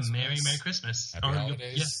have a Merry Christmas. Happy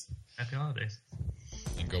holidays. Yeah, happy holidays.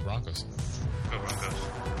 And go Broncos. Go Broncos.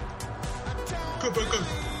 Go Broncos.